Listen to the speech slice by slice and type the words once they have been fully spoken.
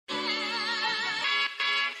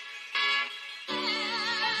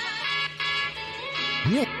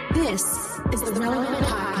This is the Relevant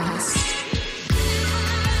Podcast.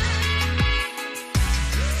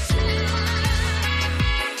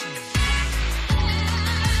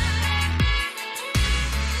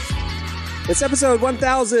 It's episode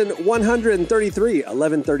 1133,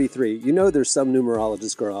 1133. You know there's some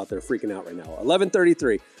numerologist girl out there freaking out right now.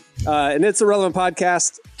 1133. And it's the Relevant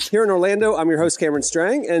Podcast here in Orlando. I'm your host, Cameron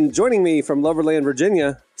Strang. And joining me from Loverland,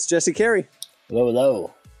 Virginia, it's Jesse Carey. Hello,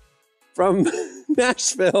 hello. From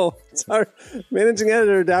Nashville, it's our managing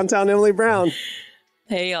editor, downtown Emily Brown.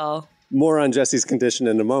 Hey, y'all. More on Jesse's condition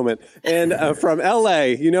in a moment. And from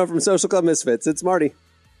L.A., from Social Club Misfits, it's Marty.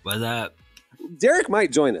 What's up? Derek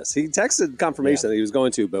might join us. He texted confirmation that he was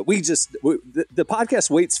going to, but the podcast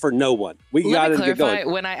waits for no one. We got to get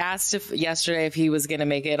going. When I asked yesterday if he was going to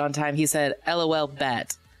make it on time, he said, LOL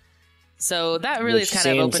bet. So that really is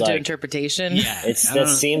kind of open to interpretation. Yeah, that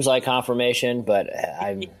seems like confirmation, but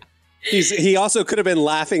he also could have been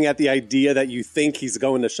laughing at the idea that you think he's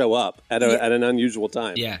going to show up at an unusual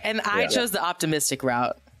time. Yeah. And I chose the optimistic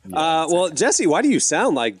route. Well, Jesse, why do you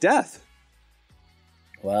sound like death?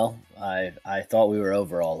 Well, I thought we were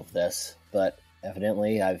over all of this, but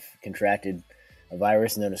evidently I've contracted a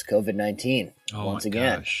virus known as COVID-19 once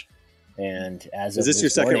again. Gosh. And as is of this your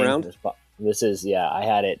second round? This is, I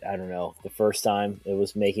had it, I don't know, the first time it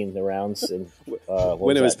was making the rounds. In,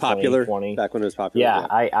 when it was popular, back when it was popular. Yeah,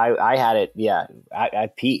 I had it,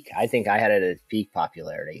 at peak. I think I had it at peak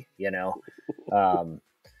popularity,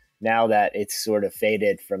 Now that it's sort of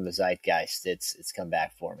faded from the zeitgeist, it's come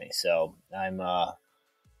back for me. So I'm,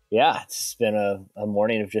 it's been a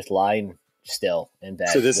morning of just lying still in bed,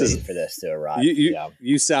 waiting for this to arrive.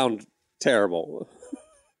 You sound terrible.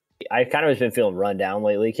 I kind of have been feeling run down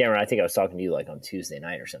lately, Cameron. I think I was talking to you like on Tuesday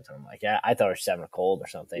night or something. I'm like, I thought I was just having a cold or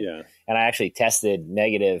something. Yeah. And I actually tested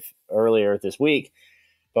negative earlier this week,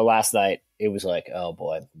 but last night it was like, oh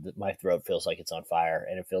boy, my throat feels like it's on fire,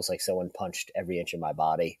 and it feels like someone punched every inch of my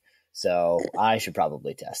body. So I should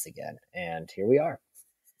probably test again. And here we are.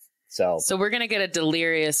 So we're going to get a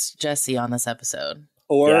delirious Jesse on this episode.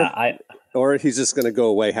 Or he's just going to go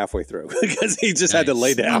away halfway through because he just had to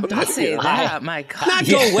lay down. Don't say that, my God. Not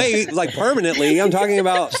go away like permanently. I'm talking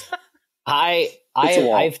about.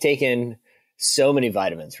 I've taken so many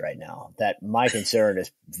vitamins right now that my concern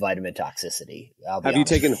is vitamin toxicity. Have you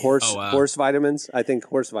taken horse vitamins? I think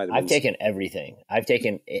horse vitamins. I've taken everything. I've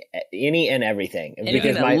taken any and everything.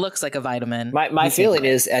 Anything that looks like a vitamin. My feeling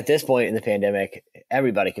is at this point in the pandemic,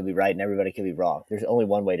 everybody can be right and everybody can be wrong. There's only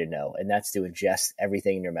one way to know, and that's to ingest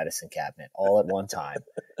everything in your medicine cabinet all at one time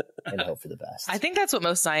and hope for the best. I think that's what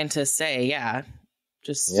most scientists say. Yeah.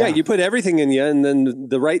 You put everything in you, and then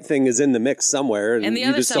the right thing is in the mix somewhere, and the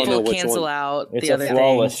other stuff will cancel out it's the other thing. It's a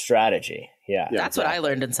flawless strategy. Yeah, that's what I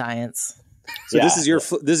learned in science. So this is your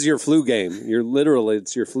flu game.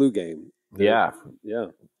 It's your flu game. Yeah.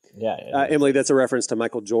 Emily, that's a reference to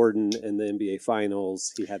Michael Jordan in the NBA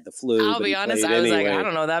Finals. He had the flu. I'll be honest, I was like, I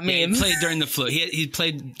don't know what that means. He played during the flu. He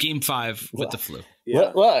played Game 5 with the flu.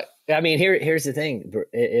 Yeah. Look, I mean, here's the thing.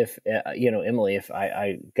 If Emily, if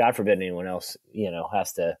I God forbid anyone else,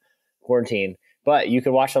 has to quarantine, but you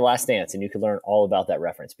could watch The Last Dance and you could learn all about that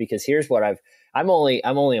reference, because here's what I'm only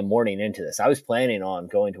a morning into this. I was planning on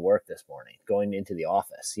going to work this morning, going into the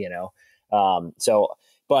office,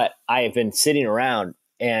 but I have been sitting around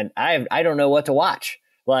and I don't know what to watch.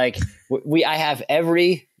 Like I have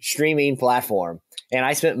every streaming platform, and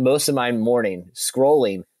I spent most of my morning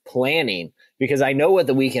scrolling, planning, because I know what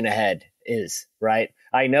the weekend ahead is, right?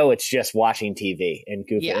 I know it's just watching TV and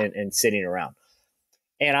goofing and sitting around.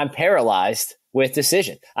 And I'm paralyzed with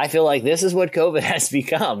decision. I feel like this is what COVID has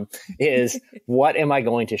become, is what am I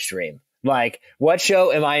going to stream? Like, what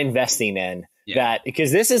show am I investing in?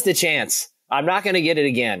 Because this is the chance. I'm not going to get it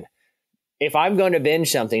again. If I'm going to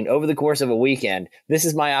binge something over the course of a weekend, this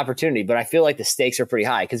is my opportunity. But I feel like the stakes are pretty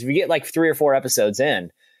high, because if you get like 3 or 4 episodes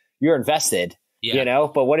in, you're invested.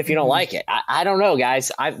 But what if you don't like it? I don't know,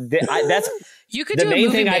 guys. That's you could the do main a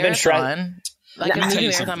movie thing marathon. I've been stressing. Like a movie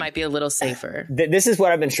marathon might be a little safer. This is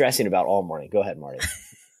what I've been stressing about all morning. Go ahead, Marty.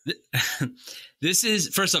 This is,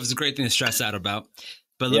 first off, it's a great thing to stress out about.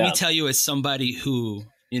 But let me tell you, as somebody who,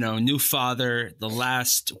 new father, the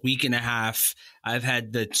last week and a half, I've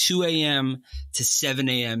had the 2 a.m. to 7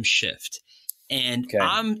 a.m. shift. And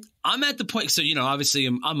I'm at the point. So, obviously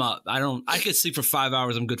I'm up. I could sleep for 5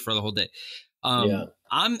 hours. I'm good for the whole day.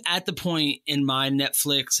 I'm at the point in my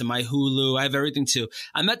Netflix and my Hulu. I have everything too.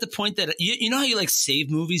 I'm at the point that you know how you like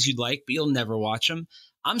save movies you'd like, but you'll never watch them.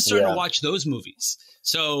 I'm starting to watch those movies.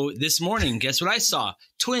 So this morning, guess what I saw?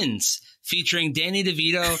 Twins featuring Danny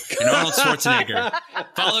DeVito and Arnold Schwarzenegger.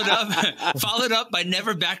 followed up by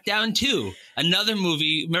Never Back Down 2, another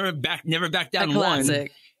movie. Remember Never Back Down 1?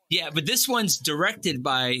 Yeah, but this one's directed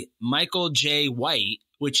by Michael J. White,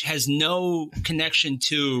 which has no connection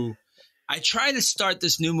to. I tried to start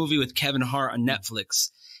this new movie with Kevin Hart on Netflix,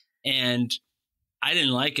 and I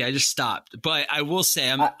didn't like it. I just stopped. But I will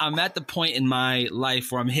say I'm at the point in my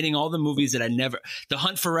life where I'm hitting all the movies that The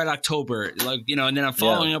Hunt for Red October, and then I'm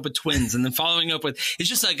following up with Twins, and then following up with, it's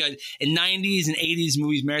just like a 90s and 80s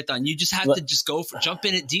movies marathon. You just have to just jump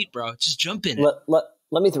in it deep, bro. Just jump in it.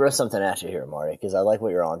 Let me throw something at you here, Marty, because I like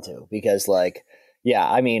what you're on to. Because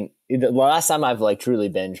I mean, the last time I've truly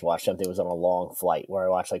binge watched something was on a long flight where I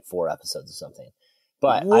watched 4 episodes of something.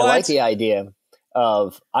 But I like the idea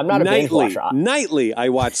of, I'm not a binge watcher. Nightly, I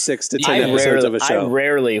watch 6 to 10 episodes of a show. I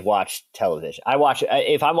rarely watch television.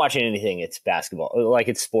 If I'm watching anything, it's basketball,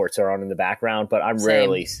 it's sports are on in the background. But I'm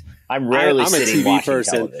rarely I'm a sitting TV watching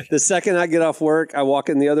person. television. The second I get off work, I walk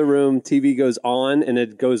in the other room, TV goes on, and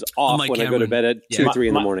it goes off when I go to bed at 2 or 3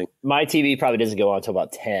 in the morning. My TV probably doesn't go on until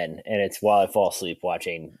about 10, and it's while I fall asleep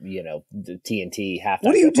watching, the TNT halftime.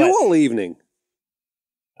 What do you do all evening?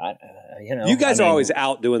 You guys are always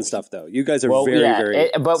out doing stuff, though. You guys are very.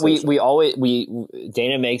 But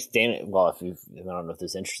Dana makes. Well, I don't know if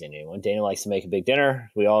this is interesting to anyone. Dana likes to make a big dinner.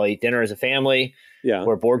 We all eat dinner as a family. Yeah,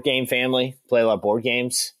 we're a board game family. Play a lot of board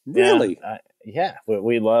games. Really? Yeah,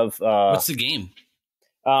 we love. What's the game?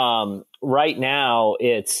 Right now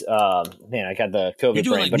it's I got the COVID. You're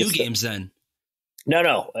doing brain, new games then.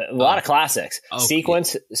 No, a lot of classics. Okay.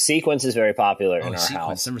 Sequence is very popular in our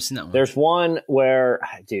house. Never seen that one. There's one where,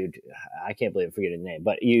 dude, I can't believe I forget the name,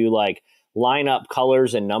 but you line up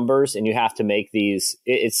colors and numbers, and you have to make these.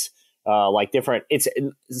 It's different. It's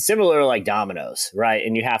similar like dominoes, right?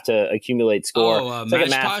 And you have to accumulate score. Oh, it's Match like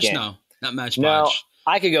a math Posh? game. No, not Match No, Posh.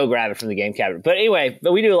 I could go grab it from the game cabinet, but anyway,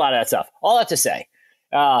 we do a lot of that stuff. All that to say,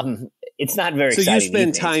 it's not very. So exciting you spend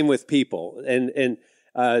evenings. time with people, and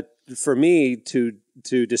for me to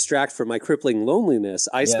distract from my crippling loneliness,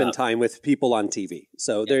 I spend time with people on TV.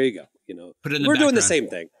 So there you go. Put it in the We're doing the background. same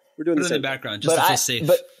thing. We're doing Put the it same in the thing. background just to feel safe.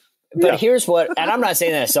 But here's what, and I'm not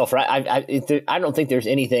saying that as self, right? I don't think there's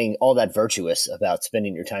anything all that virtuous about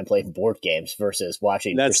spending your time playing board games versus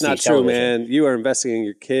watching. That's not true, man. You are investing in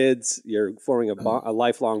your kids. You're forming a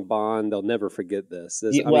lifelong bond. They'll never forget this.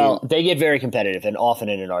 They get very competitive and often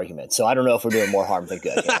in an argument. So I don't know if we're doing more harm than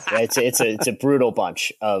good. It's a brutal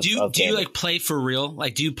bunch of. Do you play for real?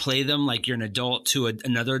 Do you play them like you're an adult to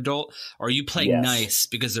another adult, or are you playing nice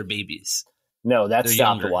because they're babies? No, that They're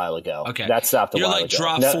stopped younger. a while ago. Okay. That stopped a while ago.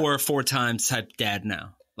 You're draw four times type dad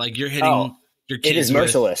now. You're hitting your kids. It is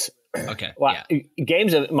merciless. Okay. Well,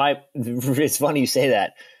 games of it's funny you say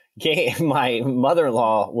that. My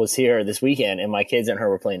mother-in-law was here this weekend, and my kids and her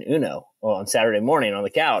were playing Uno on Saturday morning on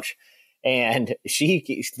the couch. And she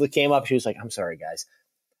came up. She was like, "I'm sorry, guys.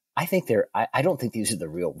 I don't think these are the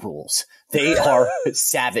real rules. They are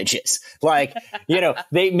savages."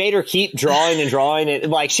 They made her keep drawing and drawing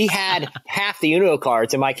it. She had half the Uno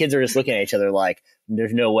cards, and my kids are just looking at each other like,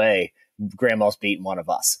 "There's no way grandma's beating one of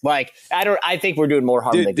us." I think we're doing more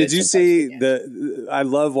harm than good. Did you see I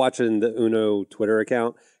love watching the Uno Twitter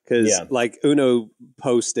account because Uno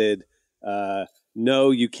posted,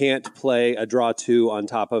 "No, you can't play a draw 2 on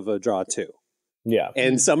top of a draw 2." Yeah.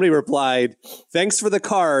 And somebody replied, "Thanks for the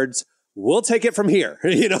cards. We'll take it from here."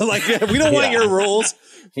 We don't want your rules.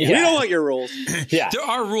 We don't want your rules. Yeah. There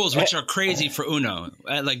are rules which are crazy for Uno.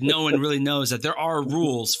 No one really knows that there are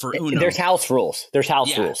rules for Uno. There's house rules.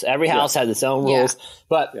 Rules. Every house has its own rules.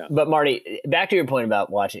 But Marty, back to your point about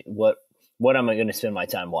watching what am I going to spend my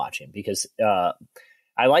time watching? Because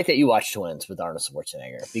I like that you watch Twins with Arnold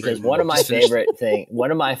Schwarzenegger, because one of my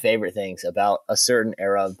favorite things about a certain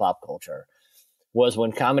era of pop culture was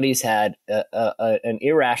when comedies had an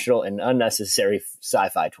irrational and unnecessary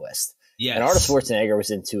sci-fi twist. Yes. And Arnold Schwarzenegger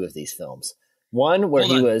was in 2 of these films. One where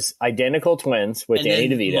he was identical twins with Danny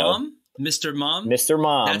DeVito. Mr. Mom? Mr.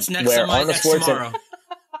 Mom. That's next tomorrow.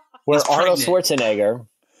 Where Arnold Schwarzenegger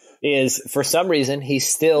is, for some reason, he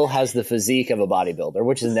still has the physique of a bodybuilder,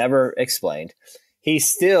 which is never explained. He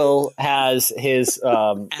still has his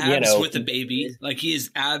abs with the baby. He has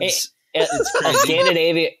abs.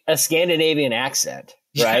 A Scandinavian accent,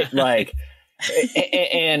 right? But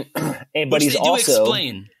he's also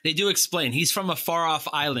They do explain. He's from a far off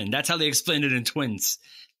island. That's how they explained it in Twins.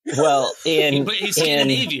 Well, but he's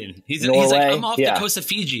Scandinavian. He's like, I'm off the coast of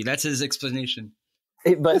Fiji. That's his explanation.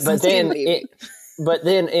 But then But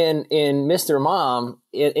then in Mr. Mom,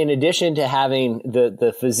 in addition to having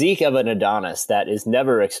the physique of an Adonis that is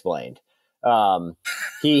never explained,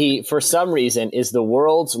 he, for some reason, is the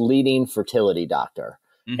world's leading fertility doctor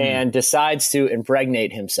and decides to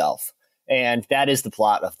impregnate himself. And that is the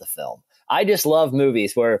plot of the film. I just love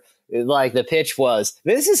movies where, like, the pitch was,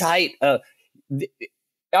 this is height.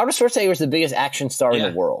 Arnold Schwarzenegger was the biggest action star in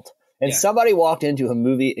the world. And somebody walked into a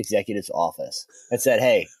movie executive's office and said,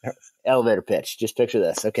 hey, elevator pitch, just picture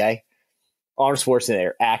this, okay? Arnold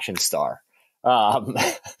Schwarzenegger, action star.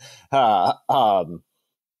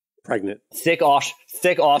 Pregnant. Thick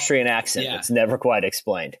Austrian accent. It's never quite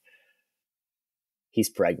explained. He's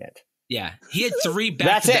pregnant. Yeah. He had 3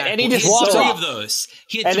 back-to-back. That's it. And he just walked off. 3 off. of those.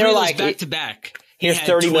 He had 3 of those back-to-back. Here's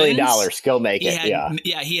 $30 million. Go make it.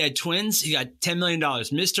 He had twins. He got $10 million.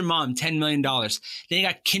 Mr. Mom, $10 million. Then he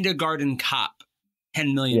got Kindergarten Cop,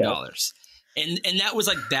 $10 million. And that was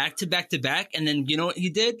like back to back to back. And then you know what he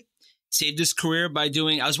did? Saved his career by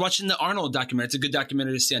doing. I was watching the Arnold documentary. It's a good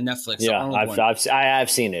documentary to see on Netflix. Yeah,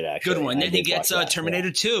 I've seen it actually. Good one. Then he gets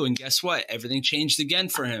Terminator 2, and guess what? Everything changed again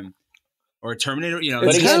for him. Or Terminator, you know,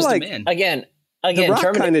 it's kind of like again. The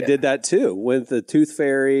Rock kind of did that too with the Tooth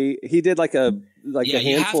Fairy. He did like a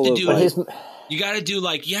handful of. You got to do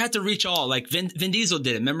you have to reach all. Like Vin Diesel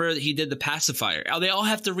did it. Remember he did the pacifier. They all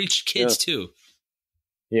have to reach kids too.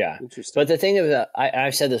 Yeah, interesting. But the thing is,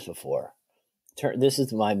 I've said this before. This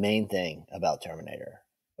is my main thing about Terminator.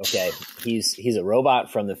 Okay, he's a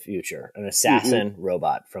robot from the future, an assassin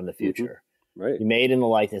robot from the future. Right, he made in the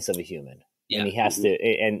likeness of a human, and he has to.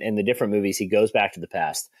 And in the different movies, he goes back to the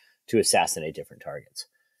past to assassinate different targets.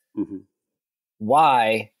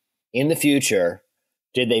 Why, in the future,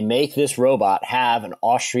 did they make this robot have an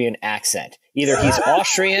Austrian accent? Either he's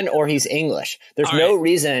Austrian or he's English. There's no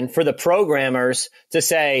reason for the programmers to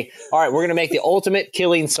say, all right, we're going to make the ultimate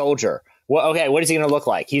killing soldier. Well, okay, what is he going to look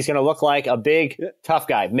like? He's going to look like a big, tough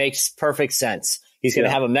guy. Makes perfect sense. He's going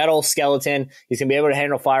to have a metal skeleton. He's going to be able to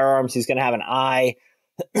handle firearms. He's going to have an eye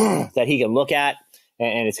that he can look at,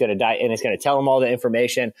 and it's going to die, and it's going to tell him all the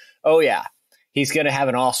information. Oh, yeah, he's going to have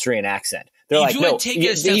an Austrian accent. They're like, no,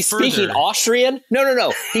 he's speaking Austrian?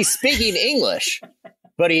 No. He's speaking English,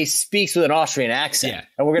 but he speaks with an Austrian accent,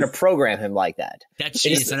 and we're going to program him like that. That's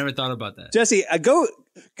genius. I never thought about that. Jesse,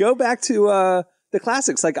 go back to the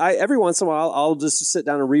classics. Like every once in a while, I'll just sit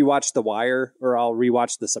down and rewatch The Wire, or I'll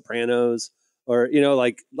rewatch The Sopranos, or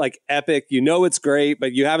like Epic. You know it's great,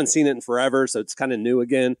 but you haven't seen it in forever, so it's kind of new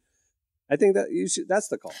again. I think that that's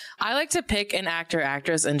the call. I like to pick an actor,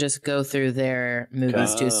 actress, and just go through their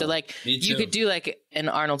movies too. So you could do like an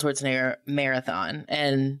Arnold Schwarzenegger marathon,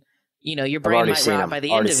 and your brain might rot by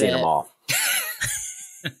the end of it. Seen them all.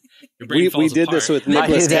 We did this with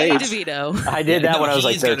Nicolas Cage. I did that when I was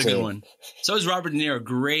like 13. Got a good one. So is Robert De Niro.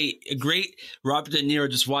 Great Robert De Niro.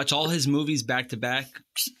 Just watch all his movies back to back.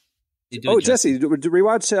 Jesse,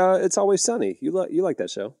 rewatch It's Always Sunny. You like that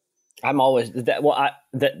show? I'm always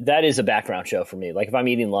that is a background show for me. Like if I'm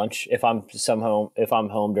eating lunch, if I'm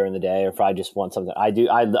home during the day, or if I just want something,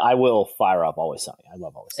 I will fire up Always Sunny. I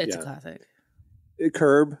love Always Sunny. It's a classic.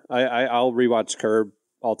 Curb. I'll rewatch Curb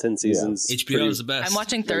all 10 seasons. HBO is the best. I'm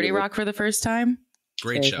watching 30 Rock for the first time.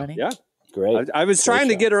 Great show. Funny. Yeah. Great. I was trying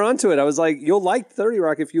to get her onto it. I was like, you'll like 30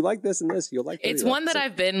 Rock. If you like this and this, you'll like 30 It's Rock. one that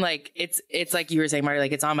I've been like, it's like you were saying, Marty,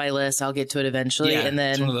 like it's on my list. I'll get to it eventually. Yeah, and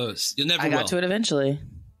then it's one of those. You'll never I got to it eventually.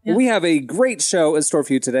 Yeah. We have a great show in store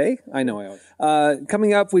for you today. I know.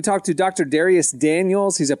 Coming up, we talked to Dr. Dharius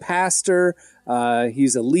Daniels. He's a pastor.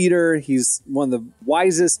 He's a leader. He's one of the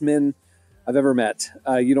wisest men I've ever met.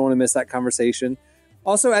 You don't want to miss that conversation.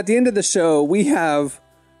 Also, at the end of the show, we have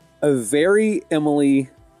a very Emily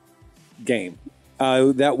game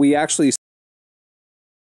that we actually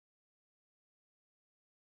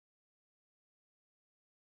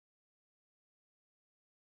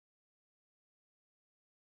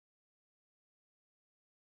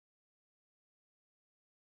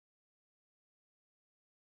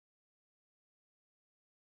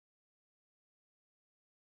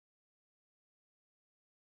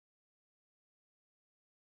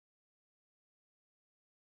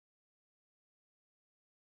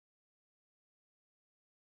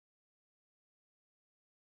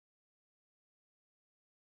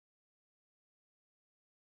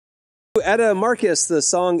Etta Marcus, the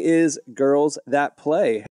song is Girls That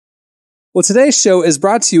Play. Well, today's show is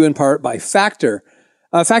brought to you in part by Factor.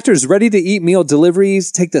 Factor's ready-to-eat meal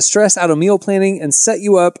deliveries take the stress out of meal planning and set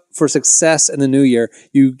you up for success in the new year.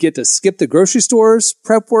 You get to skip the grocery stores,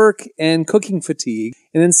 prep work, and cooking fatigue,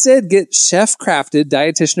 and instead get chef-crafted,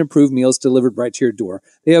 dietitian-approved meals delivered right to your door.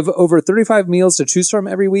 They have over 35 meals to choose from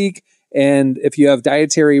every week, And if you have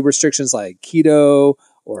dietary restrictions like keto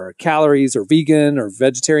or calories or vegan or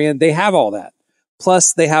vegetarian, they have all that.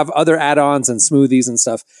 Plus, they have other add-ons and smoothies and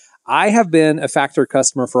stuff. I have been a Factor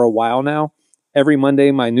customer for a while now. Every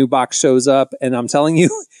Monday, my new box shows up, and I'm telling you,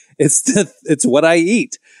 it's what I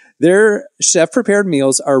eat. Their chef-prepared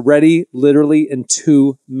meals are ready literally in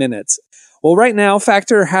 2 minutes. Well, right now,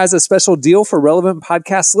 Factor has a special deal for Relevant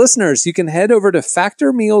Podcast listeners. You can head over to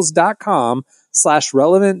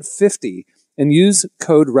factormeals.com/relevant50 and use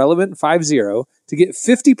code relevant50 to get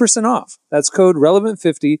 50% off. That's code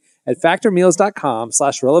relevant50 at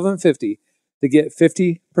factormeals.com/relevant50 to get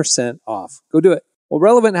 50% off. Go do it. Well,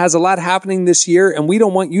 Relevant has a lot happening this year, and we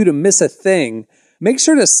don't want you to miss a thing. Make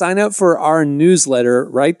sure to sign up for our newsletter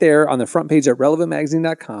right there on the front page at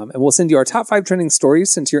relevantmagazine.com, and we'll send you our top 5 trending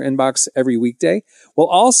stories sent to your inbox every weekday. We'll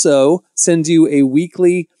also send you a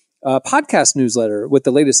weekly podcast newsletter with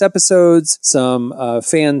the latest episodes, some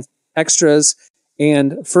fan extras,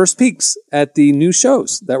 and first peeks at the new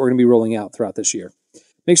shows that we're going to be rolling out throughout this year.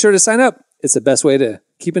 Make sure to sign up. It's the best way to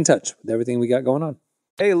keep in touch with everything we got going on.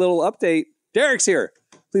 Hey, a little update. Derek's here.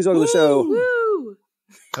 Please welcome to the show. Woo.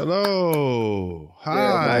 Hello.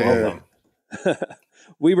 Hi. Yeah,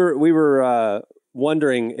 we were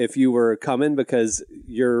wondering if you were coming because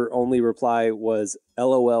your only reply was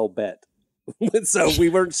LOL bet. So we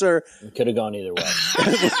weren't sure. It could have gone either way.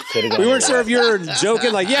 We weren't sure if you were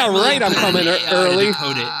joking, like, yeah, right, I'm coming early.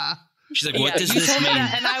 She's like, what does this mean?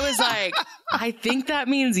 And I was like, I think that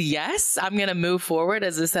means yes. I'm going to move forward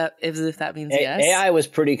as if that means yes. AI was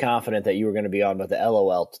pretty confident that you were going to be on, but the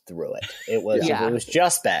LOL threw it. It was it was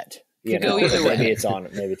just bet. Go either way. Maybe it's on.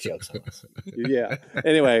 Maybe it's jokes on us. Yeah.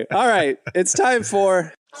 Anyway, all right. It's time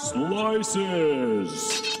for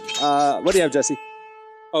Slices. What do you have, Jesse?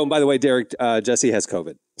 Oh, and by the way, Derek, Jesse has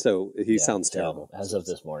COVID, so he sounds terrible. As of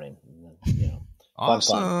this morning.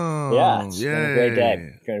 Awesome. Fun. Yeah, it's been a great day.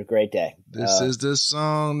 It's been a great day. This is the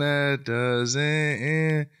song that doesn't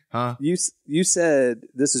end. Huh? You said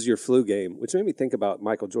this is your flu game, which made me think about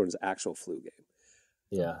Michael Jordan's actual flu game.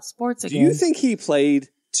 Yeah. Sports again. Do you think he played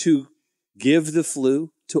to give the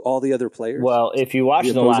flu to all the other players? Well, if you watch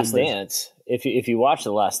The Last Dance, if you watch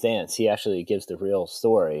The Last Dance, he actually gives the real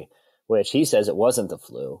story, which he says it wasn't the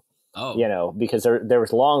flu. Oh. Because there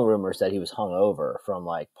was long rumors that he was hungover from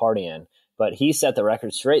like partying. But he set the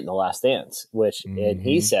record straight in The Last Dance, and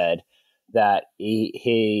he said that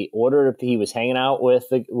he was hanging out with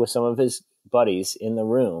some of his buddies in the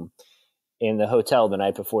room in the hotel the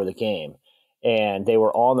night before the game, and they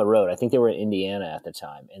were on the road. I think they were in Indiana at the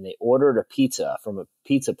time, and they ordered a pizza from a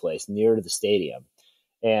pizza place near to the stadium.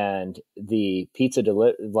 And the pizza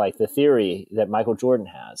the theory that Michael Jordan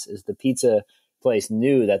has is the pizza place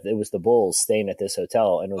knew that it was the Bulls staying at this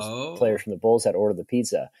hotel, and it was players from the Bulls that ordered the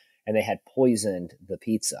pizza. And they had poisoned the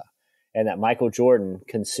pizza, and that Michael Jordan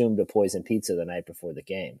consumed a poisoned pizza the night before the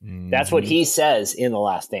game. Mm-hmm. That's what he says in The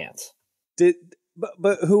Last Dance.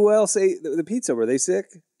 But who else ate the pizza? Were they sick?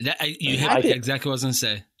 You hit exactly what I was going to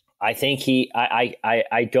say. I think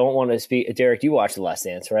I don't want to speak. Derek, you watched The Last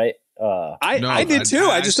Dance, right? I did too.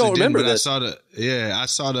 I just don't remember this. I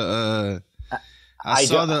saw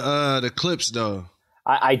the clips though.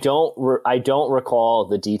 I don't recall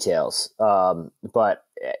the details, but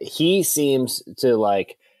he seems to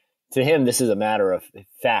to him, this is a matter of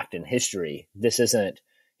fact and history. This isn't,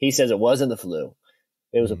 he says it wasn't the flu.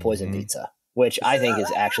 It was a poison pizza, which I think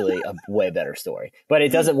is actually a way better story. But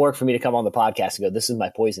it doesn't work for me to come on the podcast and go, this is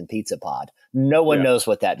my poison pizza pod. No one knows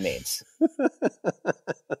what that means.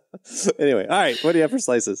 Anyway, all right. What do you have for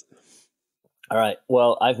slices? All right.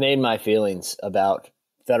 Well, I've made my feelings about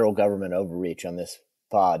federal government overreach on this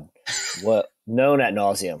pod known ad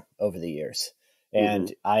nauseum over the years.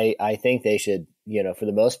 And I think they should, for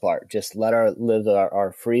the most part, just live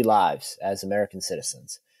our free lives as American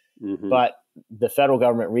citizens. Mm-hmm. But the federal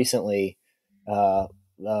government recently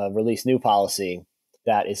released new policy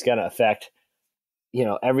that is going to affect,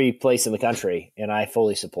 every place in the country, and I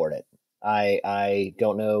fully support it. I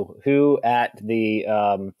don't know who at the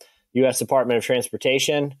U.S. Department of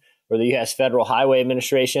Transportation or the U.S. Federal Highway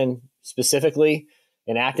Administration specifically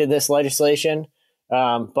enacted this legislation.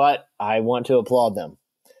 But I want to applaud them.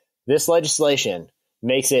 This legislation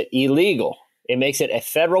makes it illegal. It makes it a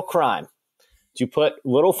federal crime to put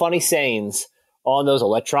little funny sayings on those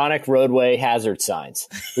electronic roadway hazard signs.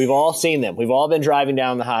 We've all seen them. We've all been driving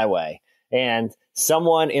down the highway, and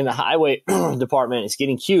someone in the highway department is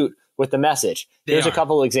getting cute with the message. Here's a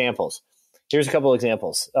couple of examples. This was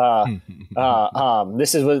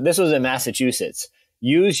in Massachusetts.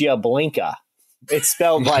 Use ya blinka. It's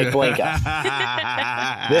spelled like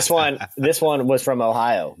Blinka. This one was from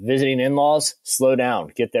Ohio. Visiting in-laws, slow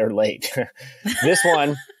down, get there late. This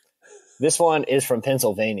one is from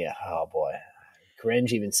Pennsylvania. Oh boy,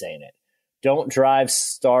 cringe even saying it. Don't drive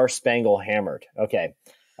Star Spangled Hammered. Okay.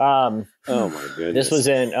 Oh my goodness. This was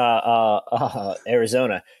in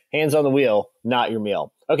Arizona. Hands on the wheel, not your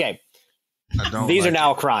meal. Okay. These are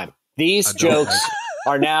now a crime. These jokes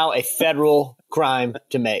are now a federal crime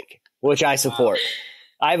to make, which I support.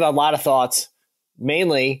 I have a lot of thoughts,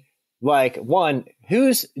 mainly like one,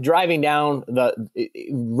 who's recklessly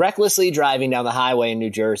driving down the highway in New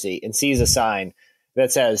Jersey and sees a sign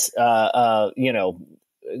that says,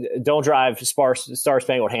 don't drive Star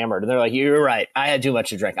Spangled Hammered. And they're like, you're right. I had too much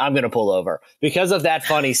to drink. I'm going to pull over. Because of that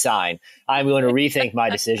funny sign, I'm going to rethink my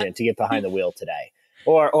decision to get behind the wheel today.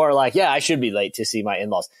 Or like, yeah, I should be late to see my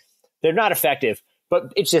in-laws. They're not effective,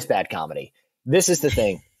 but it's just bad comedy. This is the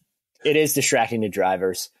thing. It is distracting to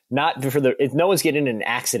drivers. No one's getting in an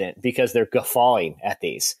accident because they're guffawing at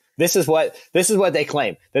these. This is what they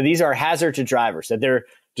claim, that these are a hazard to drivers, that they're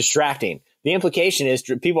distracting. The implication is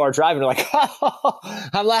people are driving like, oh,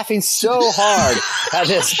 I'm laughing so hard at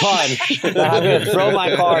this pun that I'm going to throw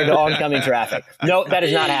my car into oncoming traffic. No, that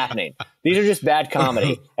is not happening. These are just bad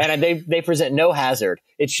comedy, and they present no hazard.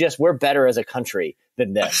 It's just we're better as a country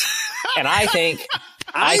than this. And I think,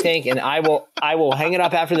 and I will hang it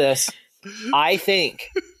up after this. I think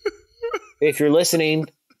if you're listening,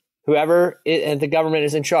 whoever and the government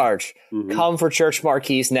is in charge, come for church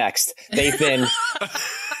marquees next. They've been.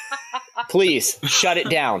 Please shut it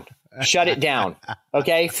down. Shut it down.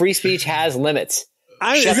 Okay? Free speech has limits.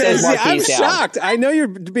 I'm shocked. I know you're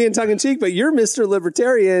being tongue in cheek, but you're Mr.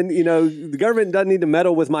 Libertarian. You know, the government doesn't need to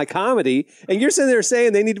meddle with my comedy. And you're sitting there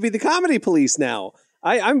saying they need to be the comedy police now.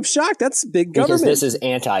 I'm shocked. That's big government. Because this is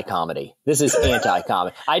anti-comedy.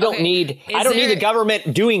 I don't need the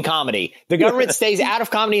government doing comedy. The government stays out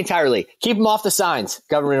of comedy entirely. Keep them off the signs,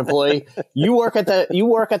 government employee. You work at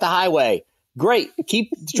the highway. Great.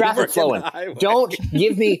 Keep traffic flowing. Don't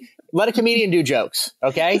let a comedian do jokes.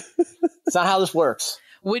 Okay. It's not how this works.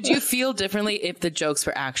 Would you feel differently if the jokes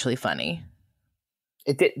were actually funny?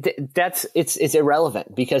 It's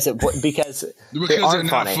irrelevant because they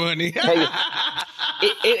aren't not funny.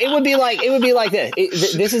 It would be like this.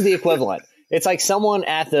 This is the equivalent. It's like someone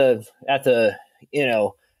at the the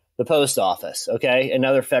post office. Okay.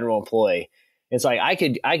 Another federal employee. It's like, I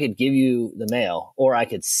could give you the mail or I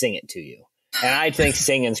could sing it to you. And I think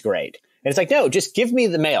singing's great. And it's like, no, just give me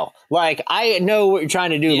the mail. Like, I know what you're trying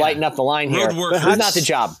to do, lighten up the line here. But it's not the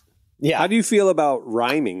job. Yeah. How do you feel about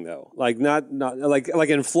rhyming though? Like not like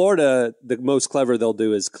in Florida, the most clever they'll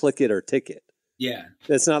do is click it or ticket. Yeah.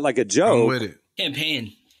 It's not like a joke. I'm with it.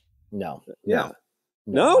 Campaign. No. Yeah.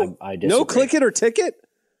 No. I disagree. No click it or ticket?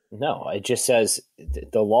 No, it just says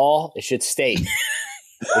the law, it should state.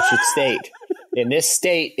 It should state. In this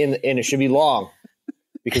state, and it should be long.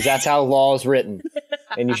 Because that's how the law is written.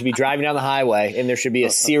 And you should be driving down the highway, and there should be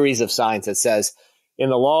a series of signs that says,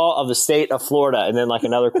 in the law of the state of Florida, and then like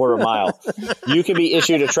another quarter mile, you can be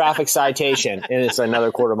issued a traffic citation, and it's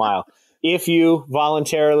another quarter mile. If you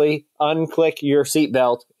voluntarily unclick your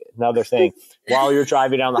seatbelt, another thing, while you're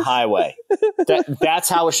driving down the highway. That's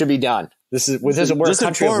how it should be done. We're a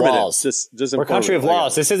country of laws. We're a country of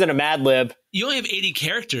laws. This isn't a Mad Lib. You only have 80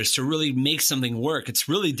 characters to really make something work. It's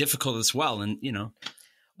really difficult as well. And,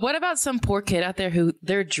 What about some poor kid out there who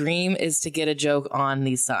their dream is to get a joke on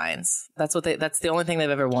these signs? That's the only thing they've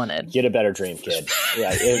ever wanted. Get a better dream, kid.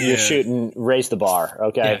 Yeah, if you're shooting, raise the bar.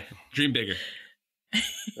 Okay. Yeah, dream bigger.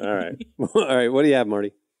 All right. All right. What do you have,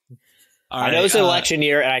 Marty? I know it's an election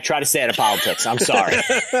year, and I try to stay out of politics. I'm sorry.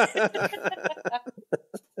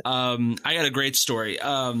 I got a great story.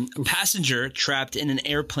 Passenger trapped in an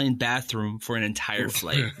airplane bathroom for an entire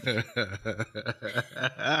flight.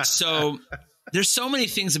 So there's so many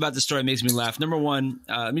things about the story that makes me laugh. Number one,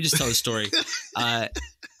 let me just tell the story.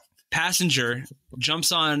 Passenger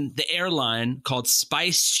jumps on the airline called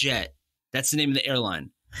SpiceJet. That's the name of the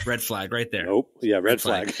airline. Red flag right there. Nope. Yeah, red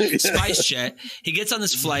flag. SpiceJet. He gets on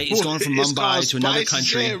this flight. He's going from Mumbai to another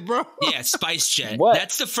country. Jet, bro. Yeah, SpiceJet. What?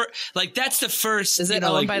 That's the first. That's the first. Is it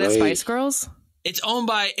owned by the Spice Girls? It's owned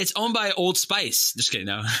by Old Spice. Just kidding.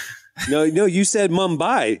 No. No. You said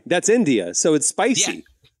Mumbai. That's India. So it's spicy. Yeah.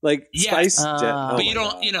 Like Spice Jet. But you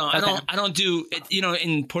don't. I don't do.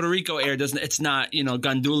 In Puerto Rico air doesn't. It's not.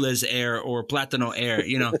 Gandules air or Platano air.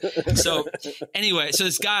 So anyway, so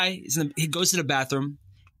this guy he goes to the bathroom.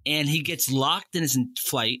 And he gets locked in his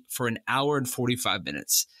flight for an hour and 45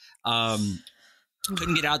 minutes.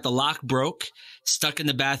 Couldn't get out. The lock broke. Stuck in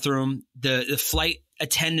the bathroom. The flight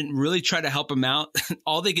attendant really tried to help him out.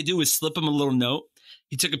 All they could do was slip him a little note.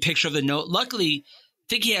 He took a picture of the note. Luckily, I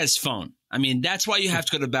think he has his phone. I mean, that's why you have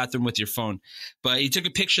to go to the bathroom with your phone. But he took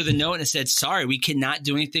a picture of the note and it said, sorry, we cannot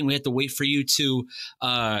do anything. We have to wait for you to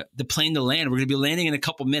the plane to land. We're going to be landing in a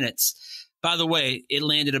couple minutes. By the way, it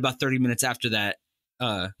landed about 30 minutes after that.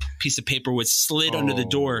 Piece of paper was slid under the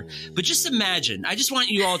door. But just imagine, I just want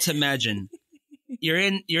you all to imagine, you're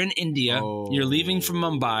in India, you're leaving from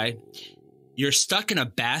Mumbai, you're stuck in a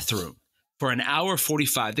bathroom for an hour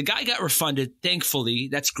 45. The guy got refunded, thankfully.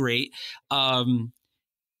 That's great.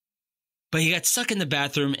 But he got stuck in the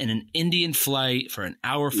bathroom in an Indian flight for an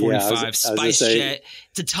hour 45, Spice Jet.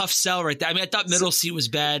 It's a tough sell right there. I mean, I thought middle seat was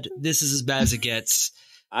bad. This is as bad as it gets.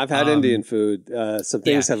 I've had Indian food. Some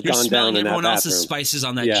things have gone down in that everyone bathroom. else's spices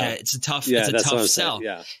on that jet. It's a tough sell.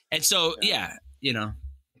 Yeah. And so, you know.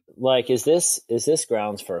 Like, is this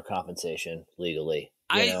grounds for compensation legally?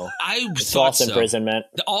 I false imprisonment.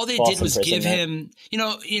 All they did was give him, you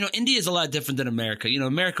know, India is a lot different than America. You know,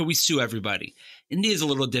 America, we sue everybody. India is a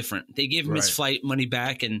little different. They gave him his flight money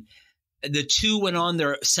back, and the two went on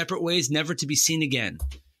their separate ways, never to be seen again.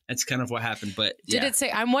 That's kind of what happened. But did it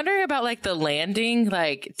say? I'm wondering about like the landing.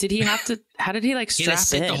 Like, did he have to? How did he like strap he had to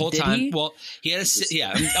sit in the whole did time? He? Well, he had to sit.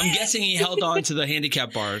 Yeah, I'm guessing he held on to the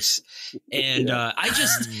handicap bars. And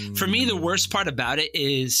for me, the worst part about it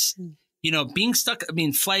is, you know, being stuck. I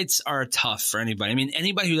mean, flights are tough for anybody. I mean,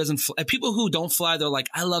 anybody who doesn't, people who don't fly, they're like,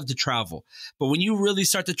 I love to travel. But when you really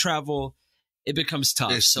start to travel, it becomes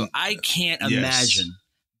tough. So I can't imagine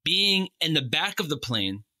being in the back of the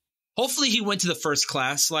plane. Hopefully he went to the first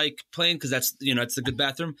class like plane because that's, you know, it's a good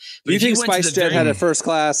bathroom. But do you think Spice Jet had a first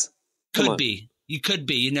class? Could be. You could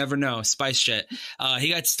be. You never know. Spice Jet. He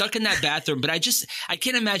got stuck in that bathroom, but I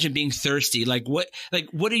can't imagine being thirsty. Like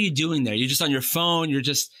what are you doing there? You're just on your phone.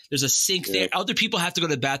 There's a sink there. Other people have to go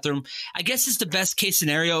to the bathroom. I guess it's the best case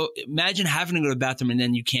scenario. Imagine having to go to the bathroom and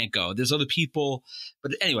then you can't go. There's other people.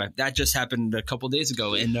 But anyway, that just happened a couple of days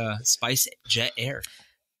ago in Spice Jet Air.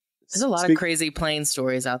 There's a lot of crazy plane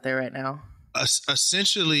stories out there right now.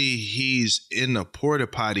 Essentially, he's in a porta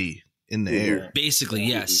potty in the air. Basically,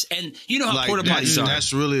 yes. And you know how porta potties are.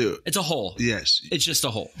 That's really... It's a hole. Yes. It's just a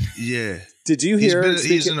hole. Yeah. Did you hear...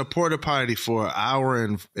 He's in a porta potty for an hour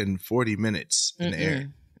and 40 minutes in the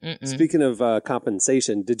air. Speaking of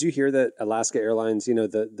compensation, did you hear that Alaska Airlines, you know,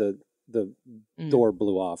 the door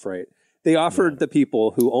blew off, right? They offered the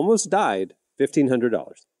people who almost died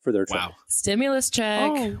 $1,500 for their trip. Wow. Stimulus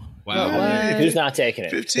check. Oh. Wow. Who's not taking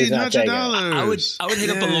it? $1,500. I would hit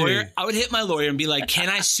up a lawyer. I would hit my lawyer and be like, can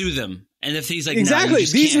I sue them? And if he's like, exactly. No, you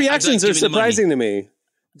just these can't, reactions are surprising to me.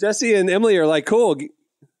 Jesse and Emily are like, cool.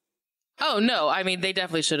 Oh, no. I mean, they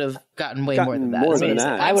definitely should have gotten more than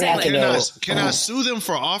that. I would have to know. Can I sue them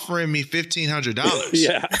for offering me $1,500?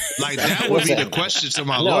 Yeah. Like, that would be the question to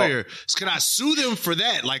my lawyer. Can I sue them for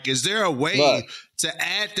that? Like, is there a way to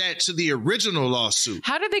add that to the original lawsuit?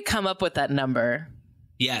 How did they come up with that number?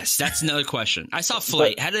 Yes, that's another question. I saw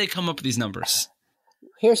Flight. How did they come up with these numbers?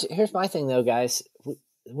 Here's my thing, though, guys.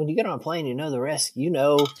 When you get on a plane, you know the risk. You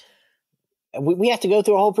know, we have to go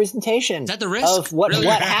through a whole presentation. Is that the risk? Of what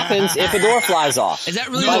happens if a door flies off? Is that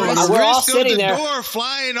really the risk? We're all sitting there. Door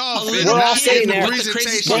flying off. We're all sitting there.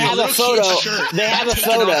 They have a photo. They have a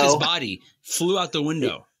photo. His body flew out the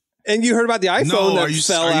window. And you heard about the iPhone that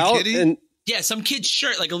fell out. Kidding? And yeah, some kid's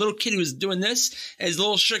shirt, like a little kid who was doing this, and his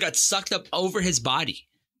little shirt got sucked up over his body.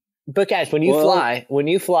 But guys, when you fly,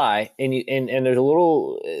 and there's a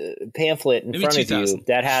little pamphlet in front of you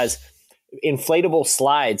that has inflatable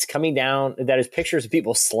slides coming down, that is pictures of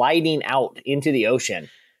people sliding out into the ocean.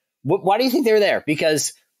 Why do you think they're there?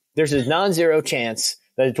 Because there's a non-zero chance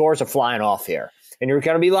that the doors are flying off here, and you're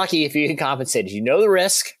going to be lucky if you get compensated. You know the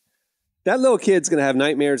risk. that little kid's going to have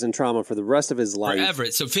nightmares and trauma for the rest of his life. Forever.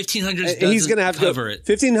 So 1,500 he's going to have to cover it.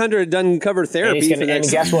 1,500 doesn't cover therapy. And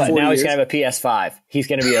guess what? Now he's going to have a PS5. He's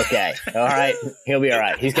going to be okay. All right? He'll be all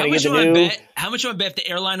right. He's going to get the new... How much would I bet if the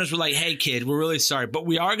airliners were like, hey, kid, we're really sorry, but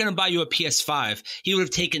we are going to buy you a PS5. He would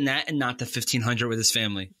have taken that and not the 1,500 with his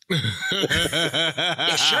family.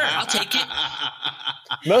 Yeah, sure. I'll take it.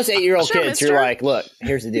 Most 8-year-old kids, you're like, look,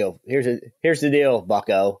 here's the deal. Here's the deal,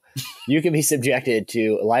 bucko. You can be subjected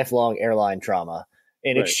to lifelong airline trauma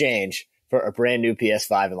in exchange for a brand new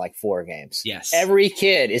PS5 and like 4 games. Yes. Every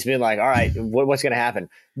kid has been like, all right, what's going to happen?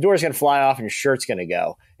 The door's going to fly off and your shirt's going to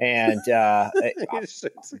go. And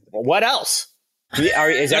what else?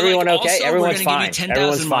 Is everyone okay? Also, everyone's fine.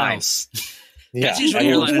 Everyone's fine. Yeah, that's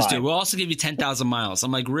usually what airliners do. We'll also give you 10,000 miles.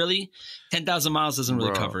 I'm like, really? 10,000 miles doesn't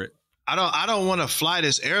really cover it. I don't want to fly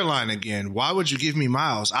this airline again. Why would you give me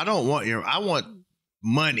miles? I want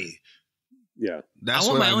money. Yeah. That's I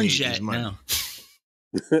want what my own need, jet now.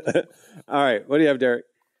 All right. What do you have, Derek?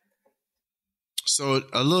 So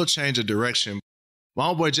a little change of direction. My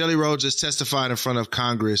homeboy Jelly Roll just testified in front of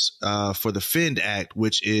Congress for the FEND Act,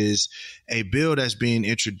 which is a bill that's being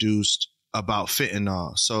introduced about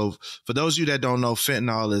fentanyl. So for those of you that don't know,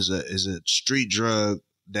 fentanyl is a street drug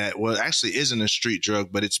that, well, actually isn't a street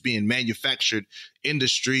drug, but it's being manufactured in the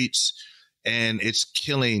streets and it's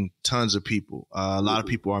killing tons of people. A lot of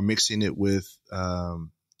people are mixing it with a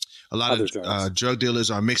lot of drug dealers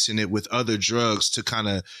are mixing it with other drugs to kind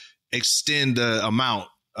of extend the amount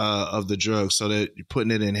of the drug, so that you're putting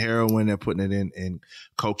it in heroin, they're putting it in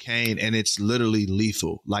cocaine, and it's literally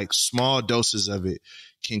lethal. Like small doses of it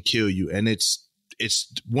can kill you. And it's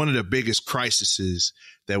one of the biggest crises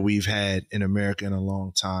that we've had in America in a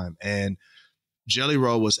long time. And Jelly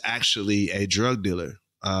Roll was actually a drug dealer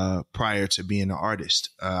prior to being an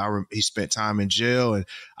artist. He spent time in jail, and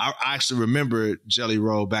I actually remember Jelly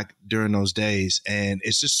Roll back during those days. And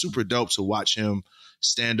it's just super dope to watch him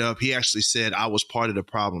stand up. He actually said, I was part of the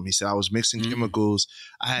problem. He said, I was mixing chemicals.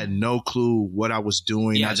 I had no clue what I was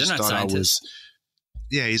doing. Yeah, I just thought scientists.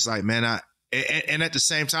 He's like, man, and at the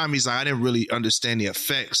same time, he's like, I didn't really understand the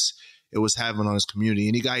effects it was having on his community.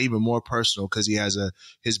 And he got even more personal because he has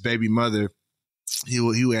his baby mother,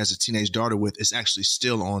 who has a teenage daughter with, is actually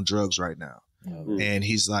still on drugs right now. And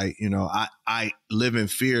he's like, I live in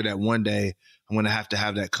fear that one day I'm going to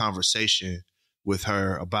have that conversation with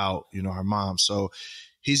her about, her mom. So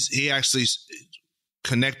he actually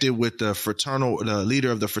connected with the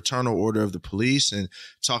leader of the Fraternal Order of the Police and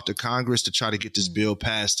talked to Congress to try to get this bill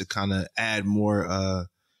passed to kind of add more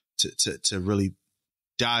to really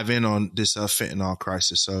dive in on this fentanyl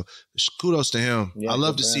crisis. So kudos to him. Yeah, I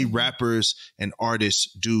love to see rappers and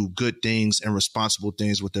artists do good things and responsible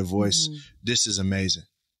things with their voice. This is amazing.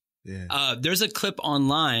 Yeah. There's a clip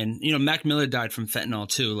online, Mac Miller died from fentanyl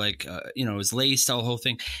too. Like, it was laced, the whole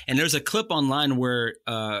thing. And there's a clip online where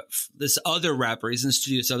this other rapper, he's in the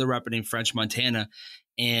studio, this other rapper named French Montana,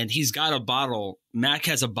 and he's got a bottle. Mac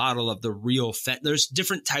has a bottle of the real fentanyl. There's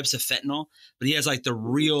different types of fentanyl, but he has like the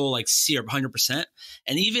real like syrup, 100%.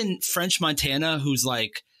 And even French Montana, who's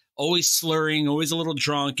like always slurring, always a little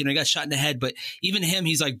drunk, he got shot in the head. But even him,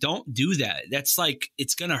 he's like, don't do that. That's like,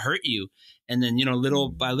 it's going to hurt you. And then, little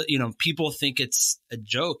by people think it's a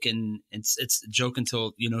joke, and it's a joke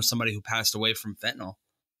until, somebody who passed away from fentanyl.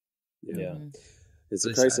 Yeah. It's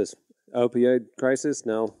a crisis. Sad. Opioid crisis.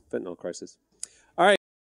 No, fentanyl crisis. All right.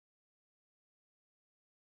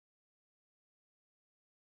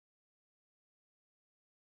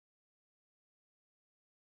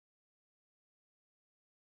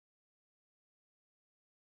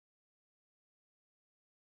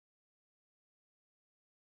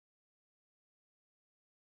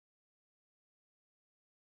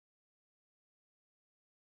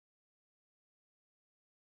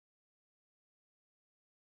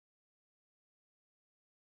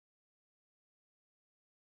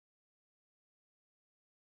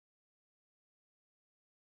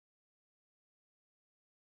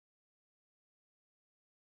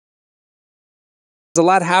 There's a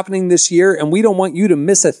lot happening this year, and we don't want you to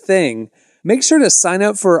miss a thing. Make sure to sign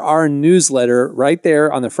up for our newsletter right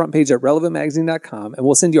there on the front page at relevantmagazine.com, and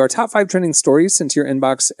we'll send you our top 5 trending stories sent to your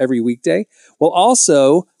inbox every weekday. We'll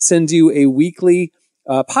also send you a weekly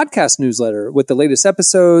podcast newsletter with the latest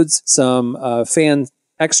episodes, some fan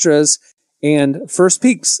extras, and first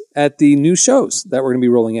peeks at the new shows that we're going to be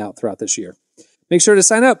rolling out throughout this year. Make sure to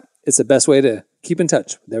sign up. It's the best way to keep in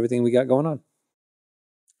touch with everything we got going on.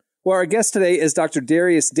 Well, our guest today is Dr.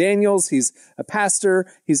 Dharius Daniels. He's a pastor.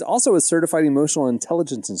 He's also a certified emotional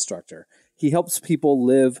intelligence instructor. He helps people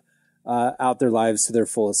live out their lives to their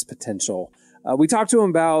fullest potential. We talked to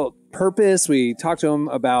him about purpose. We talked to him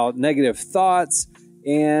about negative thoughts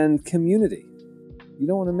and community. You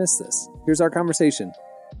don't want to miss this. Here's our conversation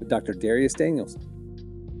with Dr. Dharius Daniels.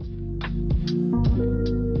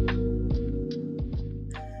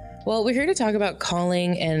 Well, we're here to talk about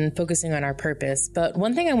calling and focusing on our purpose. But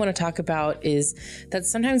one thing I want to talk about is that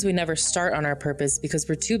sometimes we never start on our purpose because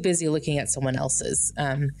we're too busy looking at someone else's.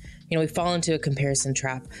 We fall into a comparison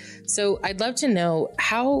trap. So I'd love to know,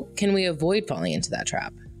 how can we avoid falling into that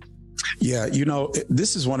trap? Yeah,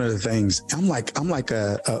 this is one of the things. I'm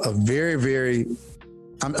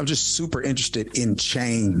just super interested in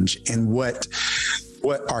change and what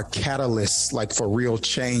are catalysts like for real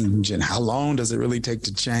change, and how long does it really take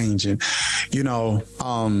to change? And, and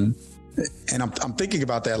I'm thinking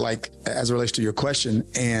about that, like, as it relates to your question.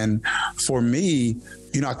 And for me,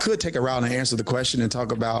 I could take a route and answer the question and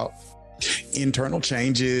talk about internal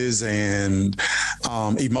changes and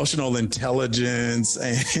emotional intelligence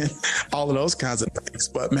and all of those kinds of things.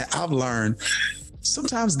 But man, I've learned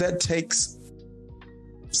sometimes to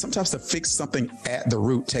fix something at the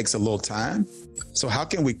root takes a little time. So how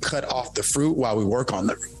can we cut off the fruit while we work on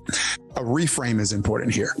the root? A reframe is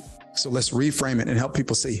important here. So let's reframe it and help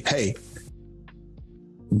people see, hey,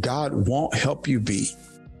 God won't help you be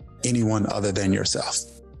anyone other than yourself.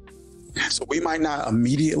 So we might not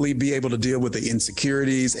immediately be able to deal with the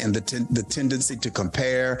insecurities and the tendency to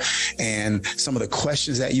compare and some of the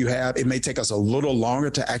questions that you have. It may take us a little longer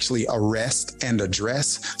to actually arrest and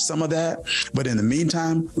address some of that. But in the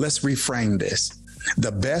meantime, let's reframe this.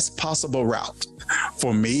 The best possible route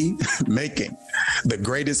for me making the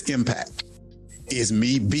greatest impact is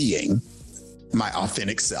me being my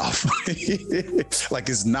authentic self. Like,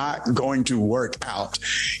 it's not going to work out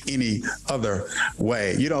any other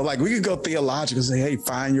way. You know, like, we could go theological and say, hey,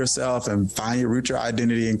 find yourself and find your root, your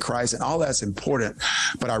identity in Christ, and all that's important.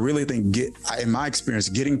 But I really think, in my experience,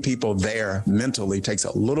 getting people there mentally takes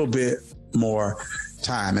a little bit more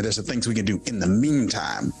time. And there's some things we can do in the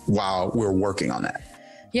meantime while we're working on that.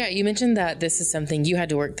 Yeah, you mentioned that this is something you had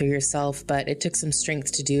to work through yourself, but it took some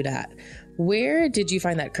strength to do that. Where did you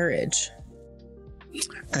find that courage?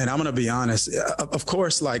 And I'm going to be honest, of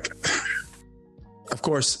course,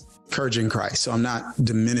 courage in Christ. So I'm not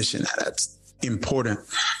diminishing that. That's important.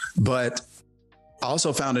 But I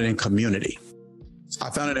also found it in community. I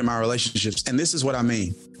found it in my relationships. And this is what I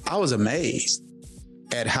mean. I was amazed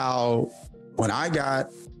at how when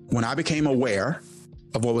I became aware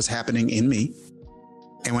of what was happening in me,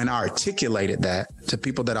 and when I articulated that to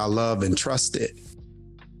people that I love and trusted,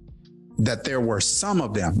 that there were some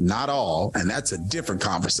of them, not all, and that's a different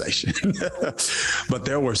conversation, but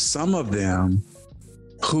there were some of them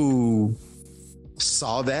who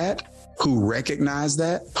saw that, who recognized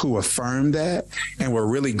that, who affirmed that, and were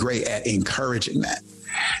really great at encouraging that.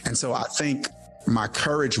 And so I think my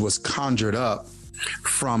courage was conjured up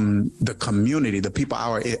from the community, the people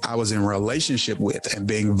I was in relationship with and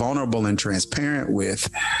being vulnerable and transparent with.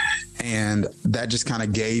 And that just kind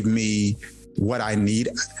of gave me what I need.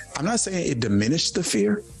 I'm not saying it diminished the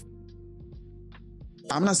fear.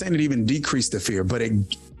 I'm not saying it even decreased the fear, but it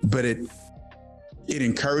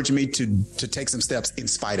encouraged me to take some steps in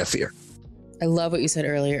spite of fear. I love what you said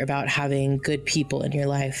earlier about having good people in your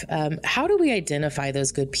life. How do we identify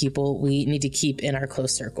those good people we need to keep in our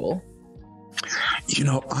close circle? You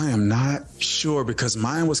know, I am not sure, because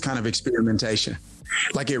mine was kind of experimentation.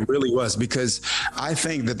 Like, it really was, because I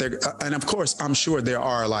think that and of course, I'm sure there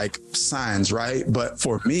are like signs, right? But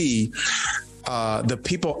for me, the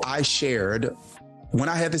people I shared, when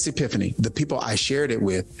I had this epiphany, the people I shared it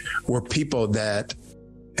with were people that,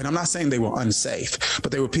 and I'm not saying they were unsafe,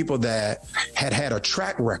 but they were people that had a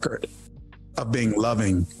track record of being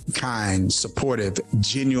loving, kind, supportive,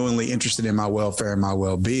 genuinely interested in my welfare and my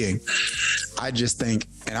well-being. I just think,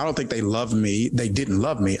 and I don't think they loved me. They didn't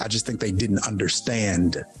love me. I just think they didn't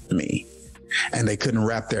understand me. And they couldn't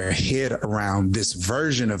wrap their head around this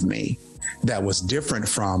version of me that was different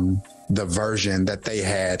from the version that they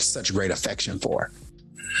had such great affection for.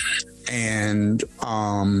 And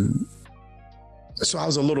so I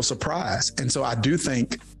was a little surprised. And so I do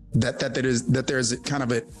think that there's kind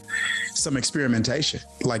of some experimentation.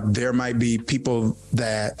 Like, there might be people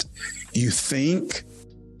that you think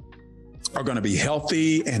are going to be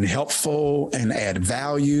healthy and helpful and add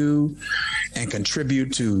value and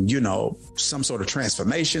contribute to, you know, some sort of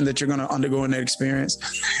transformation that you're going to undergo in that experience.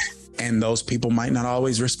 And those people might not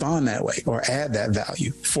always respond that way or add that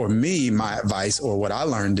value. For me, my advice, or what I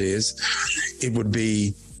learned, is it would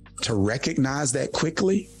be to recognize that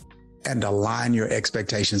quickly and align your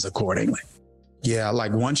expectations accordingly. Yeah,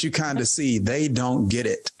 like, once you kind of see they don't get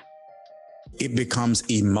it, it becomes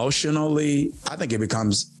I think it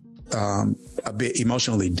becomes a bit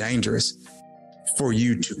emotionally dangerous for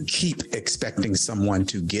you to keep expecting someone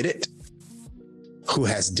to get it who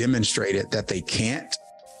has demonstrated that they can't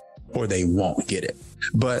or they won't get it.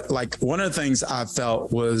 But like, one of the things I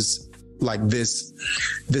felt was like this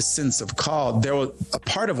sense of call. There was a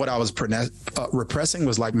part of what I was repressing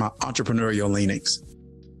was like my entrepreneurial leanings.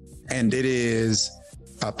 And it is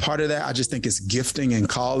a part of that. I just think it's gifting and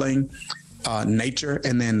calling, nature.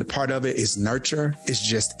 And then part of it is nurture.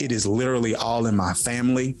 It is literally all in my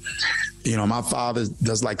family. You know, my father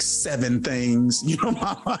does like 7 things, you know,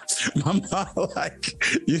 my mom,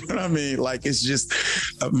 like, you know what I mean? Like, it's just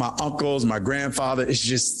my uncles, my grandfather, it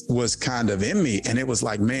just was kind of in me. And it was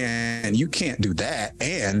like, man, you can't do that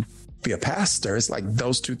and be a pastor. It's like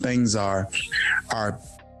those two things are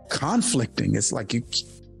conflicting. It's like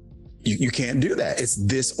you can't do that. It's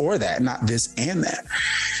this or that, not this and that.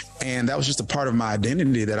 And that was just a part of my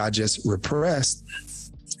identity that I just repressed,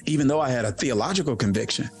 even though I had a theological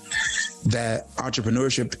conviction. that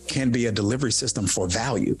entrepreneurship can be a delivery system for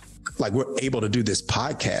value. Like, we're able to do this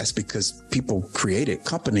podcast because people created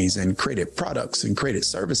companies and created products and created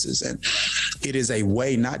services. And it is a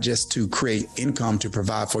way not just to create income to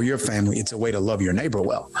provide for your family, it's a way to love your neighbor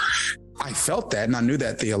well. I felt that, and I knew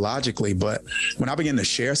that theologically, but when I began to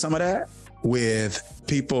share some of that with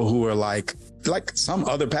people who were like some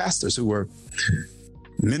other pastors who were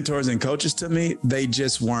mentors and coaches to me, they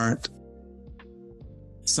just weren't,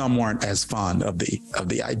 some weren't as fond of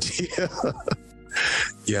the idea.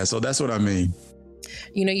 Yeah, so that's what I mean.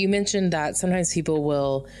 You know, you mentioned that sometimes people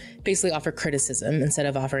will basically offer criticism instead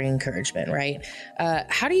of offering encouragement, right?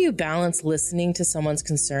 How do you balance listening to someone's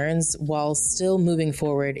concerns while still moving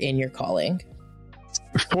forward in your calling?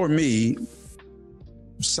 For me,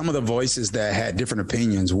 some of the voices that had different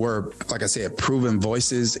opinions were, like I said, proven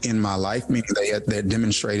voices in my life, meaning they had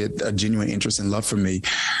demonstrated a genuine interest and love for me.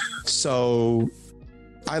 So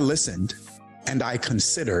I listened and I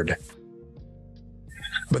considered.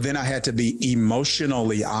 But then I had to be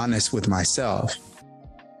emotionally honest with myself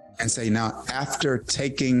and say, now, after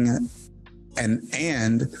taking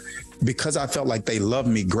and because I felt like they loved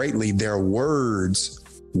me greatly, their words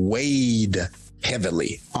weighed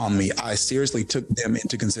heavily on me. I seriously took them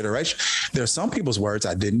into consideration. There are some people's words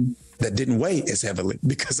that didn't weigh as heavily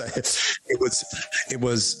because I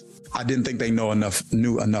didn't think they knew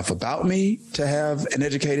enough about me to have an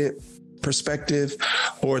educated perspective,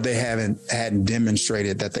 or they hadn't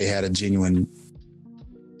demonstrated that they had a genuine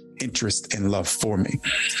interest and love for me.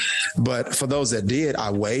 But for those that did,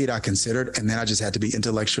 I weighed, I considered, and then I just had to be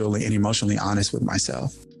intellectually and emotionally honest with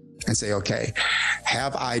myself and say, okay,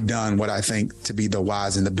 have I done what I think to be the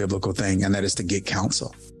wise and the biblical thing? And that is to get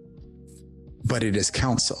counsel. But it is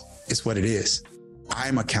counsel. It's what it is.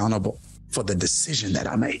 I'm accountable for the decision that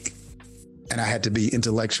I make. And I had to be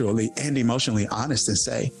intellectually and emotionally honest and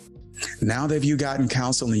say, now that you've gotten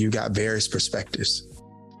counsel and you got various perspectives,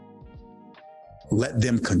 let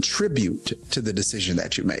them contribute to the decision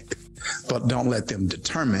that you make, but don't let them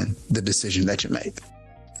determine the decision that you make.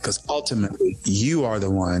 Because ultimately, you are the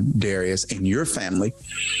one, Dharius, and your family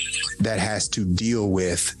that has to deal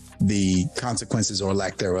with the consequences or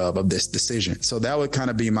lack thereof of this decision. So that would kind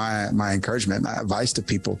of be my encouragement, my advice to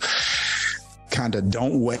people. Kind of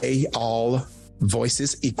don't weigh all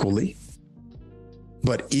voices equally.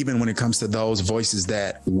 But even when it comes to those voices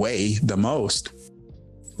that weigh the most,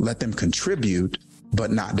 let them contribute, but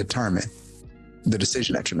not determine the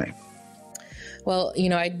decision that you make. Well, you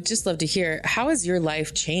know, I'd just love to hear, how has your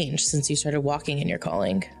life changed since you started walking in your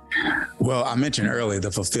calling? Well, I mentioned earlier the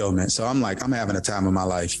fulfillment. So I'm having a time of my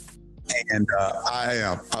life. And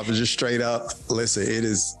I was just straight up, listen,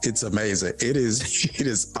 it's amazing. It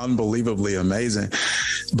is unbelievably amazing.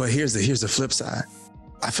 But here's the flip side.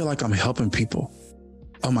 I feel like I'm helping people.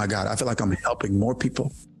 Oh my God, I feel like I'm helping more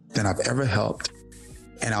people than I've ever helped.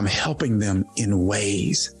 And I'm helping them in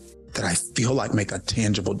ways that I feel like make a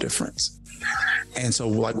tangible difference. And so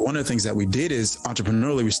like one of the things that we did is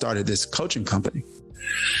entrepreneurially, we started this coaching company.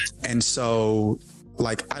 And so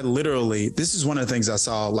like this is one of the things I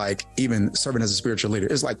saw, like even serving as a spiritual leader.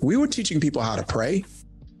 It's like we were teaching people how to pray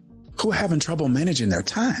who are having trouble managing their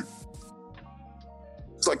time.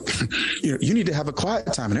 It's like, you need to have a quiet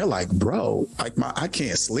time. And they're like, bro, like I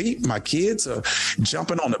can't sleep. My kids are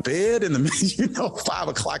jumping on the bed in the 5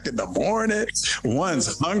 o'clock in the morning.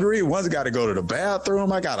 One's hungry. One's got to go to the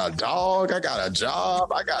bathroom. I got a dog. I got a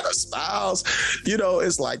job. I got a spouse.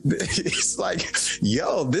 It's like,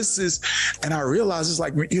 yo, this is, and I realize it's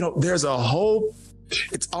like, there's a whole,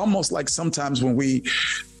 it's almost like sometimes when we,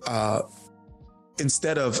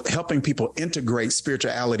 instead of helping people integrate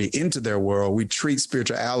spirituality into their world, we treat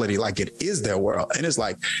spirituality like it is their world. And it's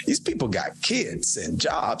like, these people got kids and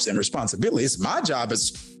jobs and responsibilities. It's my job as a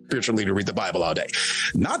spiritual leader to read the Bible all day,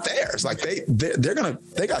 not theirs. Like they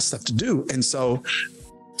got stuff to do. And so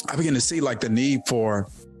I began to see like the need for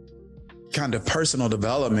kind of personal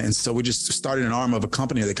development. And so we just started an arm of a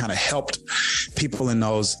company that kind of helped people in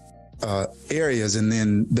those areas. And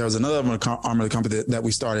then there was another arm of the company that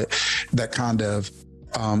we started that kind of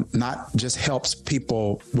not just helps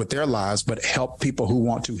people with their lives, but help people who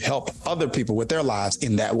want to help other people with their lives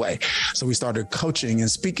in that way. So we started a coaching and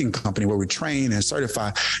speaking company where we train and certify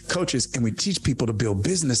coaches, and we teach people to build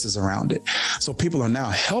businesses around it. So people are now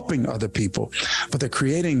helping other people, but they're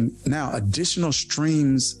creating now additional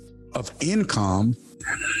streams of income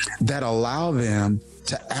that allow them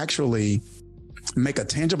to actually make a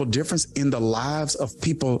tangible difference in the lives of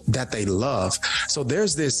people that they love. So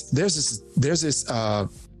there's this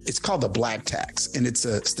it's called the black tax. And it's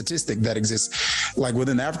a statistic that exists like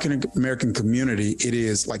within the African American community. It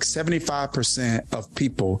is like 75% of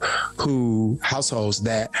people households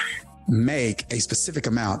that make a specific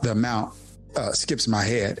amount, the amount skips my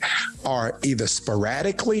head, are either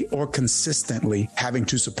sporadically or consistently having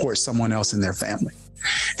to support someone else in their family.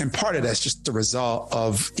 And part of that's just the result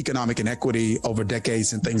of economic inequity over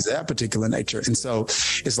decades and things of that particular nature. And so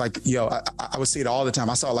it's like, I would see it all the time.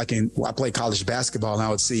 I saw like I played college basketball, and I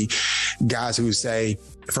would see guys who say,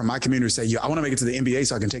 from my community, say, I want to make it to the NBA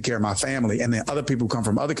so I can take care of my family. And then other people who come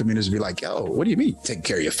from other communities would be like, what do you mean take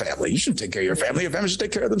care of your family? You shouldn't take care of your family. Your family should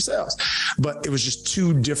take care of themselves. But it was just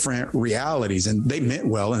two different realities, and they meant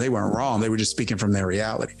well and they weren't wrong. They were just speaking from their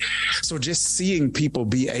reality. So just seeing people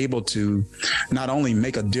be able to not only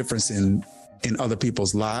make a difference in other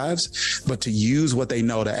people's lives, but to use what they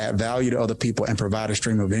know to add value to other people and provide a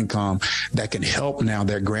stream of income that can help now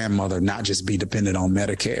their grandmother not just be dependent on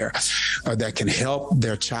Medicare, or that can help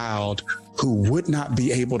their child who would not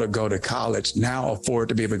be able to go to college now afford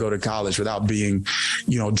to be able to go to college without being,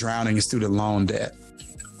 drowning in student loan debt.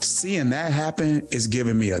 Seeing that happen is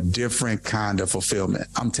giving me a different kind of fulfillment.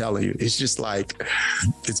 I'm telling you, it's just like,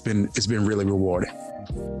 it's been really rewarding.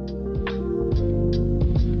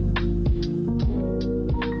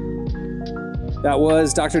 That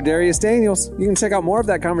was Dr. Dharius Daniels. You can check out more of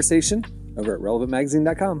that conversation over at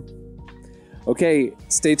relevantmagazine.com. Okay,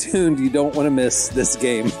 stay tuned. You don't want to miss this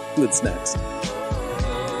game that's next.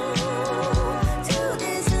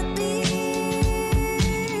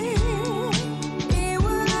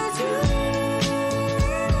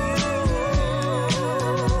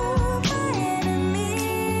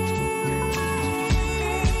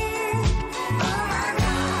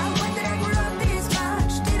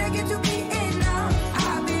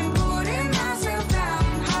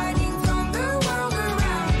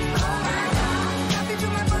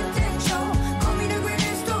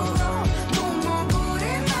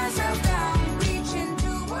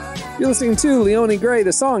 You're listening to Leone Gray.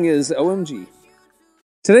 The song is OMG.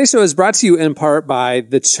 Today's show is brought to you in part by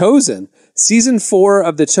The Chosen. Season 4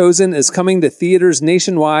 of The Chosen is coming to theaters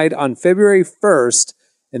nationwide on February 1st,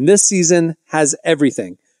 and this season has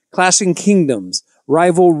everything. Clashing kingdoms,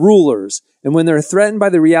 rival rulers, and when they're threatened by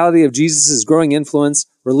the reality of Jesus' growing influence,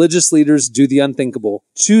 religious leaders do the unthinkable,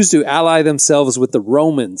 choose to ally themselves with the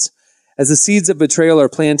Romans. As the seeds of betrayal are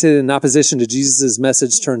planted and opposition to Jesus'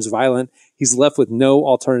 message turns violent, he's left with no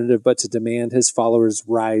alternative but to demand his followers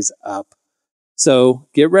rise up. So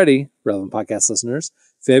get ready, Relevant Podcast listeners.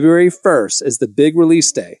 February 1st is the big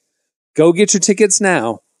release day. Go get your tickets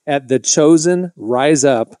now at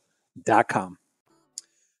thechosenriseup.com.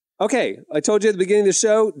 Okay, I told you at the beginning of the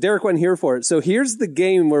show, Derek wasn't here for it. So here's the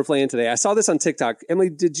game we're playing today. I saw this on TikTok.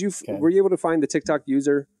 Emily, were you able to find the TikTok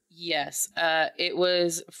user? Yes, it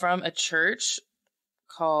was from a church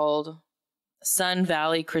called Sun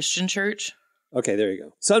Valley Christian Church. Okay, there you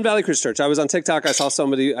go. Sun Valley Christian Church. I was on TikTok. I saw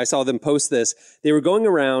them post this. They were going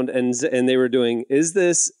around and they were doing, is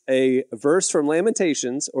this a verse from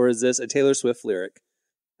Lamentations or is this a Taylor Swift lyric?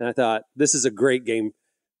 And I thought, this is a great game.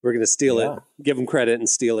 We're going to steal it, give them credit and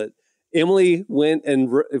steal it. Emily went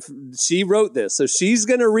and she wrote this. So she's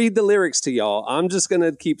going to read the lyrics to y'all. I'm just going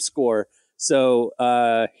to keep score. So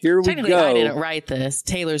here we go. I didn't write this.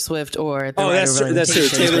 Taylor Swift or the that's true.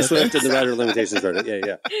 Taylor Swift and the writer of Lamentations wrote it.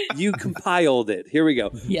 Yeah. You compiled it. Here we go.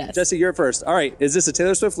 Yes. Jesse, you're first. All right. Is this a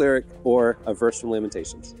Taylor Swift lyric or a verse from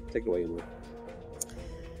Lamentations? Take it away, Emily.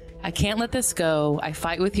 I can't let this go. I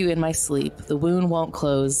fight with you in my sleep. The wound won't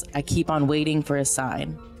close. I keep on waiting for a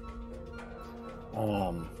sign.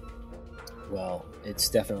 Well, it's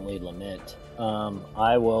definitely lament. I'm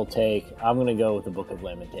going to go with the Book of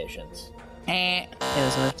Lamentations. Taylor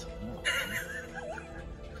Swift.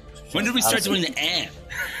 When did we start doing the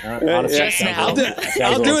Honestly, Just now.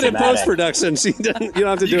 I'll do it in post-production. You don't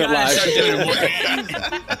have to do it live.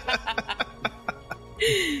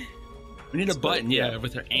 We need a button,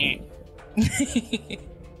 with her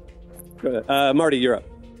Go ahead. Marty, you're up.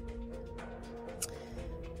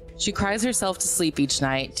 She cries herself to sleep each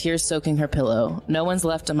night, tears soaking her pillow. No one's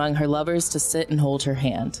left among her lovers to sit and hold her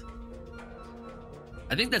hand.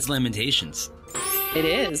 I think that's Lamentations. It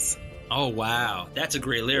is. Oh, wow. That's a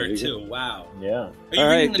great lyric, too. Wow. Yeah. Are you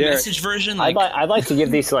reading the message version? I'd like to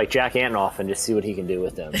give these to Jack Antonoff and just see what he can do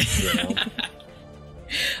with them.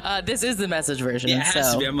 This is the message version. Yeah, it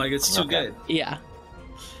has to be. I'm like, it's too good. Yeah.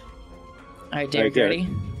 All right, Derek, ready?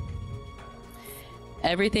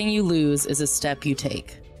 Everything you lose is a step you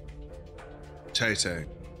take. Tay-Tay.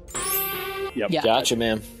 Yep. Yeah. Gotcha,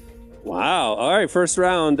 man. Wow. All right, first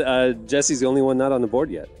round. Jesse's the only one not on the board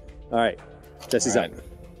yet. All right. Jesse's up.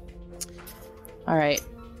 All right.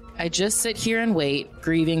 I just sit here and wait,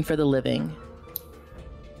 grieving for the living.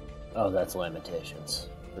 Oh, that's Lamentations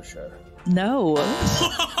for sure. No.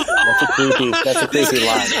 That's a creepy line.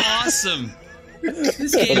 That's awesome.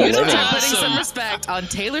 This game game is is I'm putting some awesome. respect on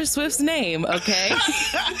Taylor Swift's name, okay?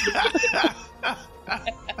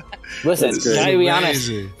 Listen, That's can I be honest?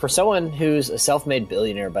 amazing. For someone who's a self-made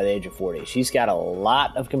billionaire by the age of 40, she's got a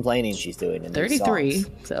lot of complaining she's doing in these 33, songs.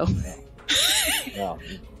 so. Well,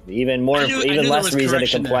 even more, I knew even there less was reason to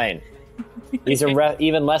correction there. complain.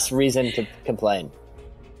 Even less reason to complain.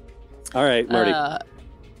 All right, Marty.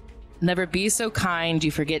 Never be so kind, you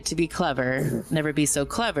forget to be clever. Never be so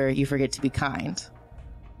clever, you forget to be kind.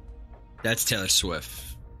 That's Taylor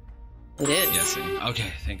Swift. It is. Guessing.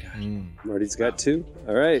 Okay, thank God. Marty's got 2.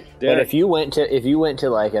 All right, But Derek. if you went to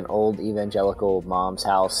like an old evangelical mom's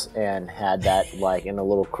house and had that like in a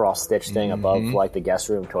little cross stitch thing above like the guest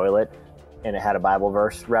room toilet, and it had a Bible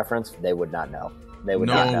verse reference, they would not know. They would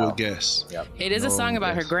No not one know. would guess. Yep. It is a No, song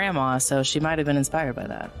about her yes. grandma, so she might have been inspired by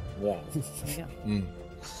that. Yeah.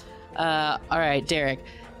 All right, Derek.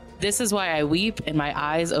 This is why I weep and my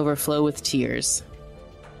eyes overflow with tears.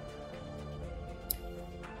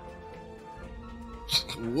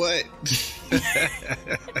 What?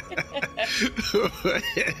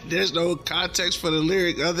 There's no context for the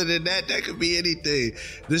lyric other than that. That could be anything.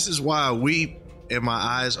 This is why I weep and my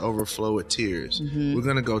eyes overflow with tears. We're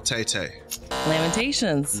gonna go Tay-Tay.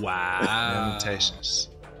 Lamentations. Wow. Lamentations.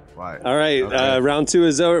 Right. All right, Okay. round 2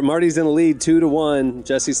 is over. Marty's in the lead, 2-1.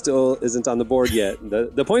 Jesse still isn't on the board yet.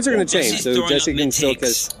 The points are going to change, Jesse's so throwing Jesse up can still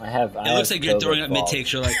mid-takes. catch. I It looks have like you're COVID throwing up fault.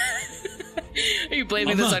 mid-takes. You're like, Are you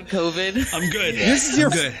blaming this on COVID? I'm good. This is your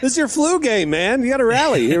I'm good. this is your flu game, man. You got to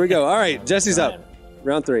rally. Here we go. All right, Jesse's up.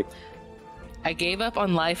 Round 3. I gave up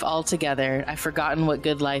on life altogether. I've forgotten what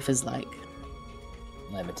good life is like.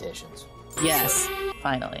 Lamentations. Yes,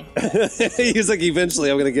 finally. He's like, eventually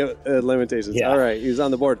I'm going to get Lamentations. Yeah. All right, he's on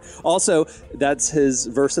the board. Also, that's his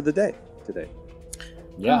verse of the day today.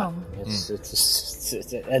 Yeah, Oh. it's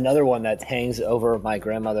another one that hangs over my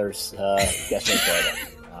grandmother's guest room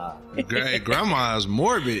toilet. Great. Grandma is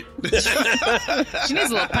morbid. She needs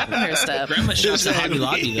a little pep in her step. Grandma shops at Hobby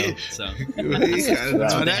Lobby, though. So No, what they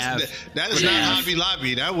that have. is not Hobby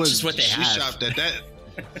Lobby. That was Just what they she have. shopped at that.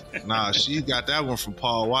 Nah, she got that one from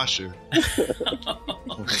Paul Washer.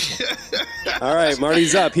 All right,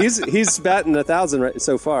 Marty's up. He's batting 1,000 right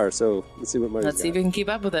so far. So let's see what Marty's Let's see if got. we can keep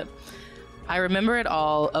up with it. I remember it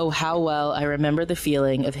all. Oh, how well I remember the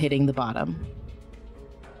feeling of hitting the bottom.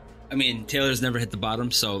 I mean, Taylor's never hit the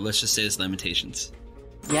bottom, so let's just say it's Lamentations.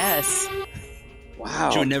 Yes.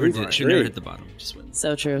 Wow, She would never 3 for She would never 3. hit the bottom. Just wins.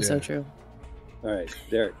 So true, so Yeah. true. All right,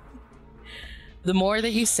 Derek. The more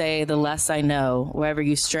that you say, the less I know. Wherever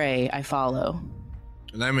you stray, I follow.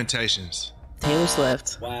 Lamentations. Taylor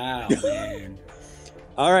Swift. Wow, man.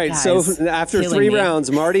 All right, Guys, so after killing 3 me.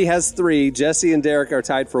 rounds, Marty has 3. Jesse and Derek are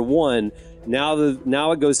tied for 1. Now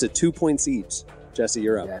it goes to 2 points each. Jesse,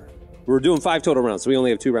 you're up. Okay. We're doing 5 total rounds, so we only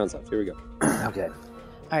have 2 rounds left. Here we go. Okay.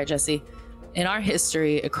 All right, Jesse. In our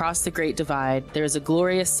history, across the Great Divide, there is a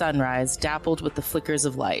glorious sunrise dappled with the flickers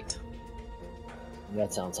of light.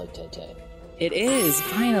 That sounds like Tay-Tay. It is,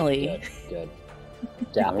 finally. Good.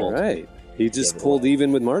 Dappled. All right. He just Give it pulled away.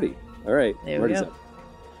 even with Marty. All right. There we Marty's go. up.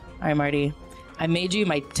 All right, Marty. I made you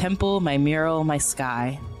my temple, my mural, my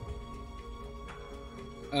sky.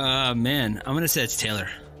 Man, I'm going to say it's Taylor.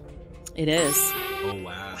 It is. Oh,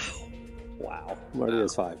 wow. Wow. Marty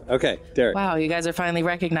has 5. Okay, Derek. Wow, you guys are finally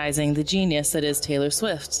recognizing the genius that is Taylor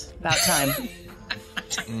Swift. About time.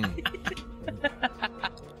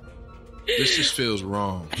 This just feels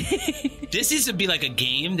wrong. This needs to be like a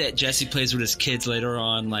game that Jesse plays with his kids later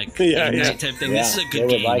on, like Yeah, game yeah. night type thing. Yeah, This is a they good would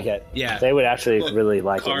game. like it. Yeah. They would actually Well, really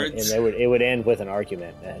like cards. it, and it would end with an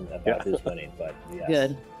argument and about who's winning. But yes.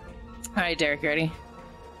 Good. All right, Derek, you ready?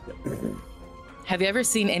 Have you ever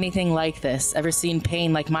seen anything like this? Ever seen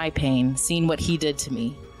pain like my pain? Seen what he did to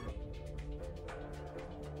me?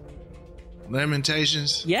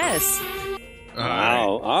 Lamentations. Yes.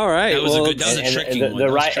 Wow. All right. That was well, a good. That was a And tricky the, one. the, That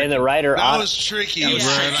was right, and the writer. That was tricky, That was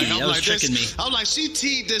bro. tricky. Like, That was tricking me. I'm like, she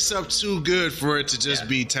teed this up too good for it to just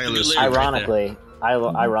be Taylor Good Swift. lyric.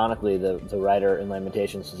 Ironically, the writer in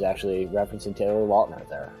Lamentations is actually referencing Taylor Lautner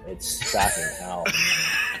there. It's shocking how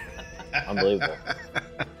unbelievable.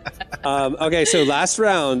 Okay, so last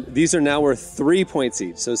round. These are now worth 3 points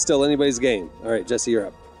each, so still anybody's game. All right, Jesse, you're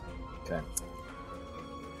up. Okay.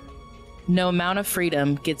 No amount of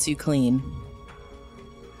freedom gets you clean.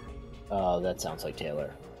 Oh, that sounds like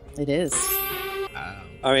Taylor. It is.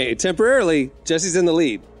 All right, temporarily, Jesse's in the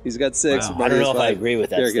lead. He's got 6. Wow. I Marty don't has know if I 5. agree with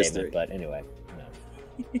that Derek has statement, 3. but anyway. No.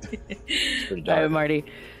 It's pretty All right, dark. Marty.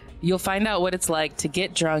 You'll find out what it's like to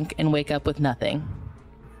get drunk and wake up with nothing.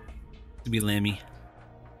 To be Lammy.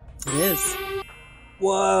 It is.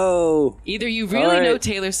 Whoa. Either you really know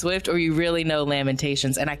Taylor Swift or you really know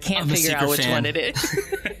Lamentations, and I can't figure out which one it is.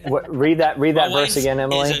 Read that verse again,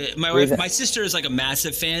 Emily. My sister is like a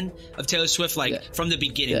massive fan of Taylor Swift, like from the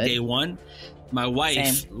beginning, day one. My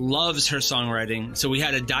wife loves her songwriting, so we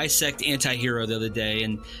had to dissect Anti-Hero the other day,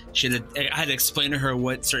 and I had to explain to her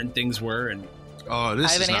what certain things were. And I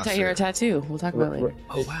have an Anti-Hero tattoo. We'll talk about it later.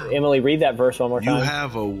 Oh, wow. Emily, read that verse one more time. You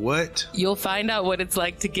have a what? You'll find out what it's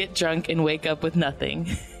like to get drunk and wake up with nothing.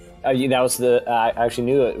 That was I actually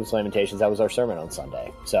knew it was Lamentations. That was our sermon on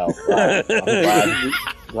Sunday. So I'm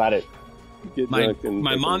glad it.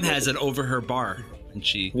 My mom has it over her bar. And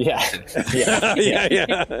she yeah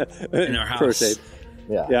in our house. Crochet.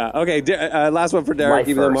 Yeah. Okay. Last one for Derek,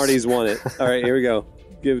 even though Marty's won it. All right, here we go.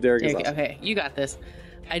 Give Derek his last. Okay, you got this.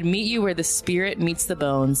 I'd meet you where the spirit meets the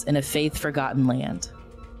bones in a faith forgotten land.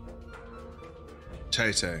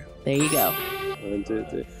 Tay. There you go. 1, 2,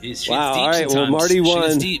 3. Wow. All right. Well, Marty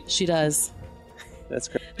won. She does. That's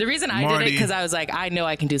great. The reason I did it because I was like, I know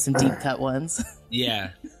I can do some deep cut ones.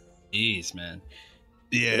 Yeah. Jeez, man.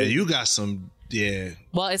 Yeah, you got some. Yeah.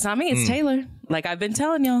 Well, it's not me. It's Taylor. Like I've been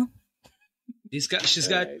telling y'all. She's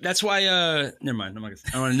got. That's why. Never mind.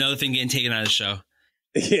 I want another thing getting taken out of the show.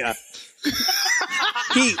 Yeah.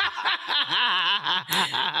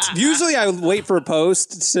 Usually I wait for a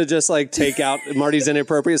post to just like take out Marty's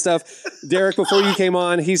inappropriate stuff. Derek, before you came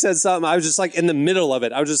on, he said something. I was just like in the middle of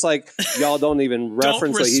it. I was just like, y'all don't even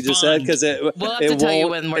reference what he just said because we'll have to tell you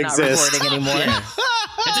when we're not recording anymore. Yeah.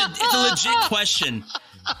 It's a legit question.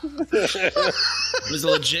 It was a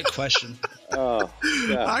legit question. Oh,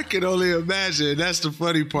 yeah. I can only imagine. That's the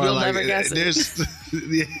funny part. You'll never guess it.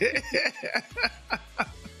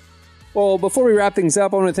 Well, before we wrap things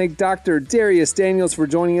up, I want to thank Dr. Dharius Daniels for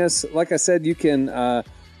joining us. Like I said, you can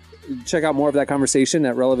check out more of that conversation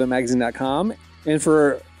at relevantmagazine.com. And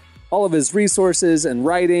for all of his resources and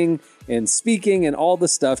writing and speaking and all the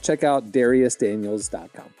stuff, check out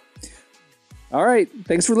dhariusdaniels.com. All right.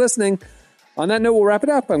 Thanks for listening. On that note, we'll wrap it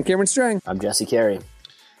up. I'm Cameron Strang. I'm Jesse Carey.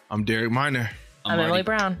 I'm Derek Miner. I'm Emily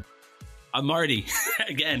Brown. I'm Marty.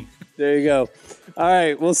 Again. There you go. All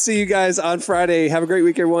right. We'll see you guys on Friday. Have a great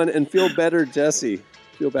week, everyone. And feel better, Jesse.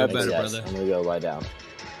 Feel better. Feel better, yes, brother. I'm going to go lie down.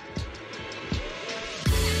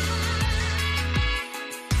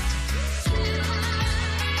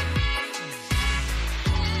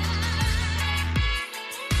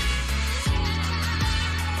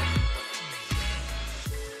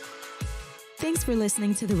 Thanks for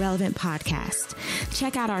listening to the Relevant Podcast.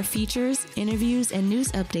 Check out our features, interviews, and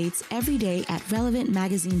news updates every day at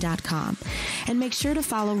relevantmagazine.com. And make sure to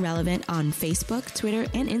follow Relevant on Facebook, Twitter,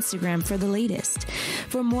 and Instagram for the latest.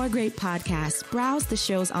 For more great podcasts, browse the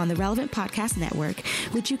shows on the Relevant Podcast Network,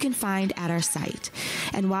 which you can find at our site.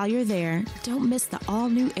 And while you're there, don't miss the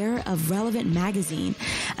all-new era of Relevant Magazine.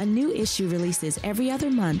 A new issue releases every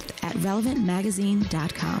other month at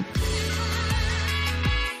relevantmagazine.com.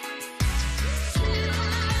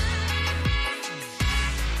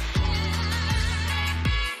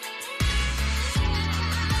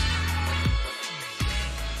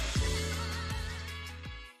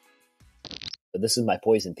 This is my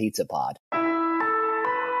poison pizza pod.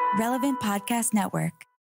 Relevant Podcast Network.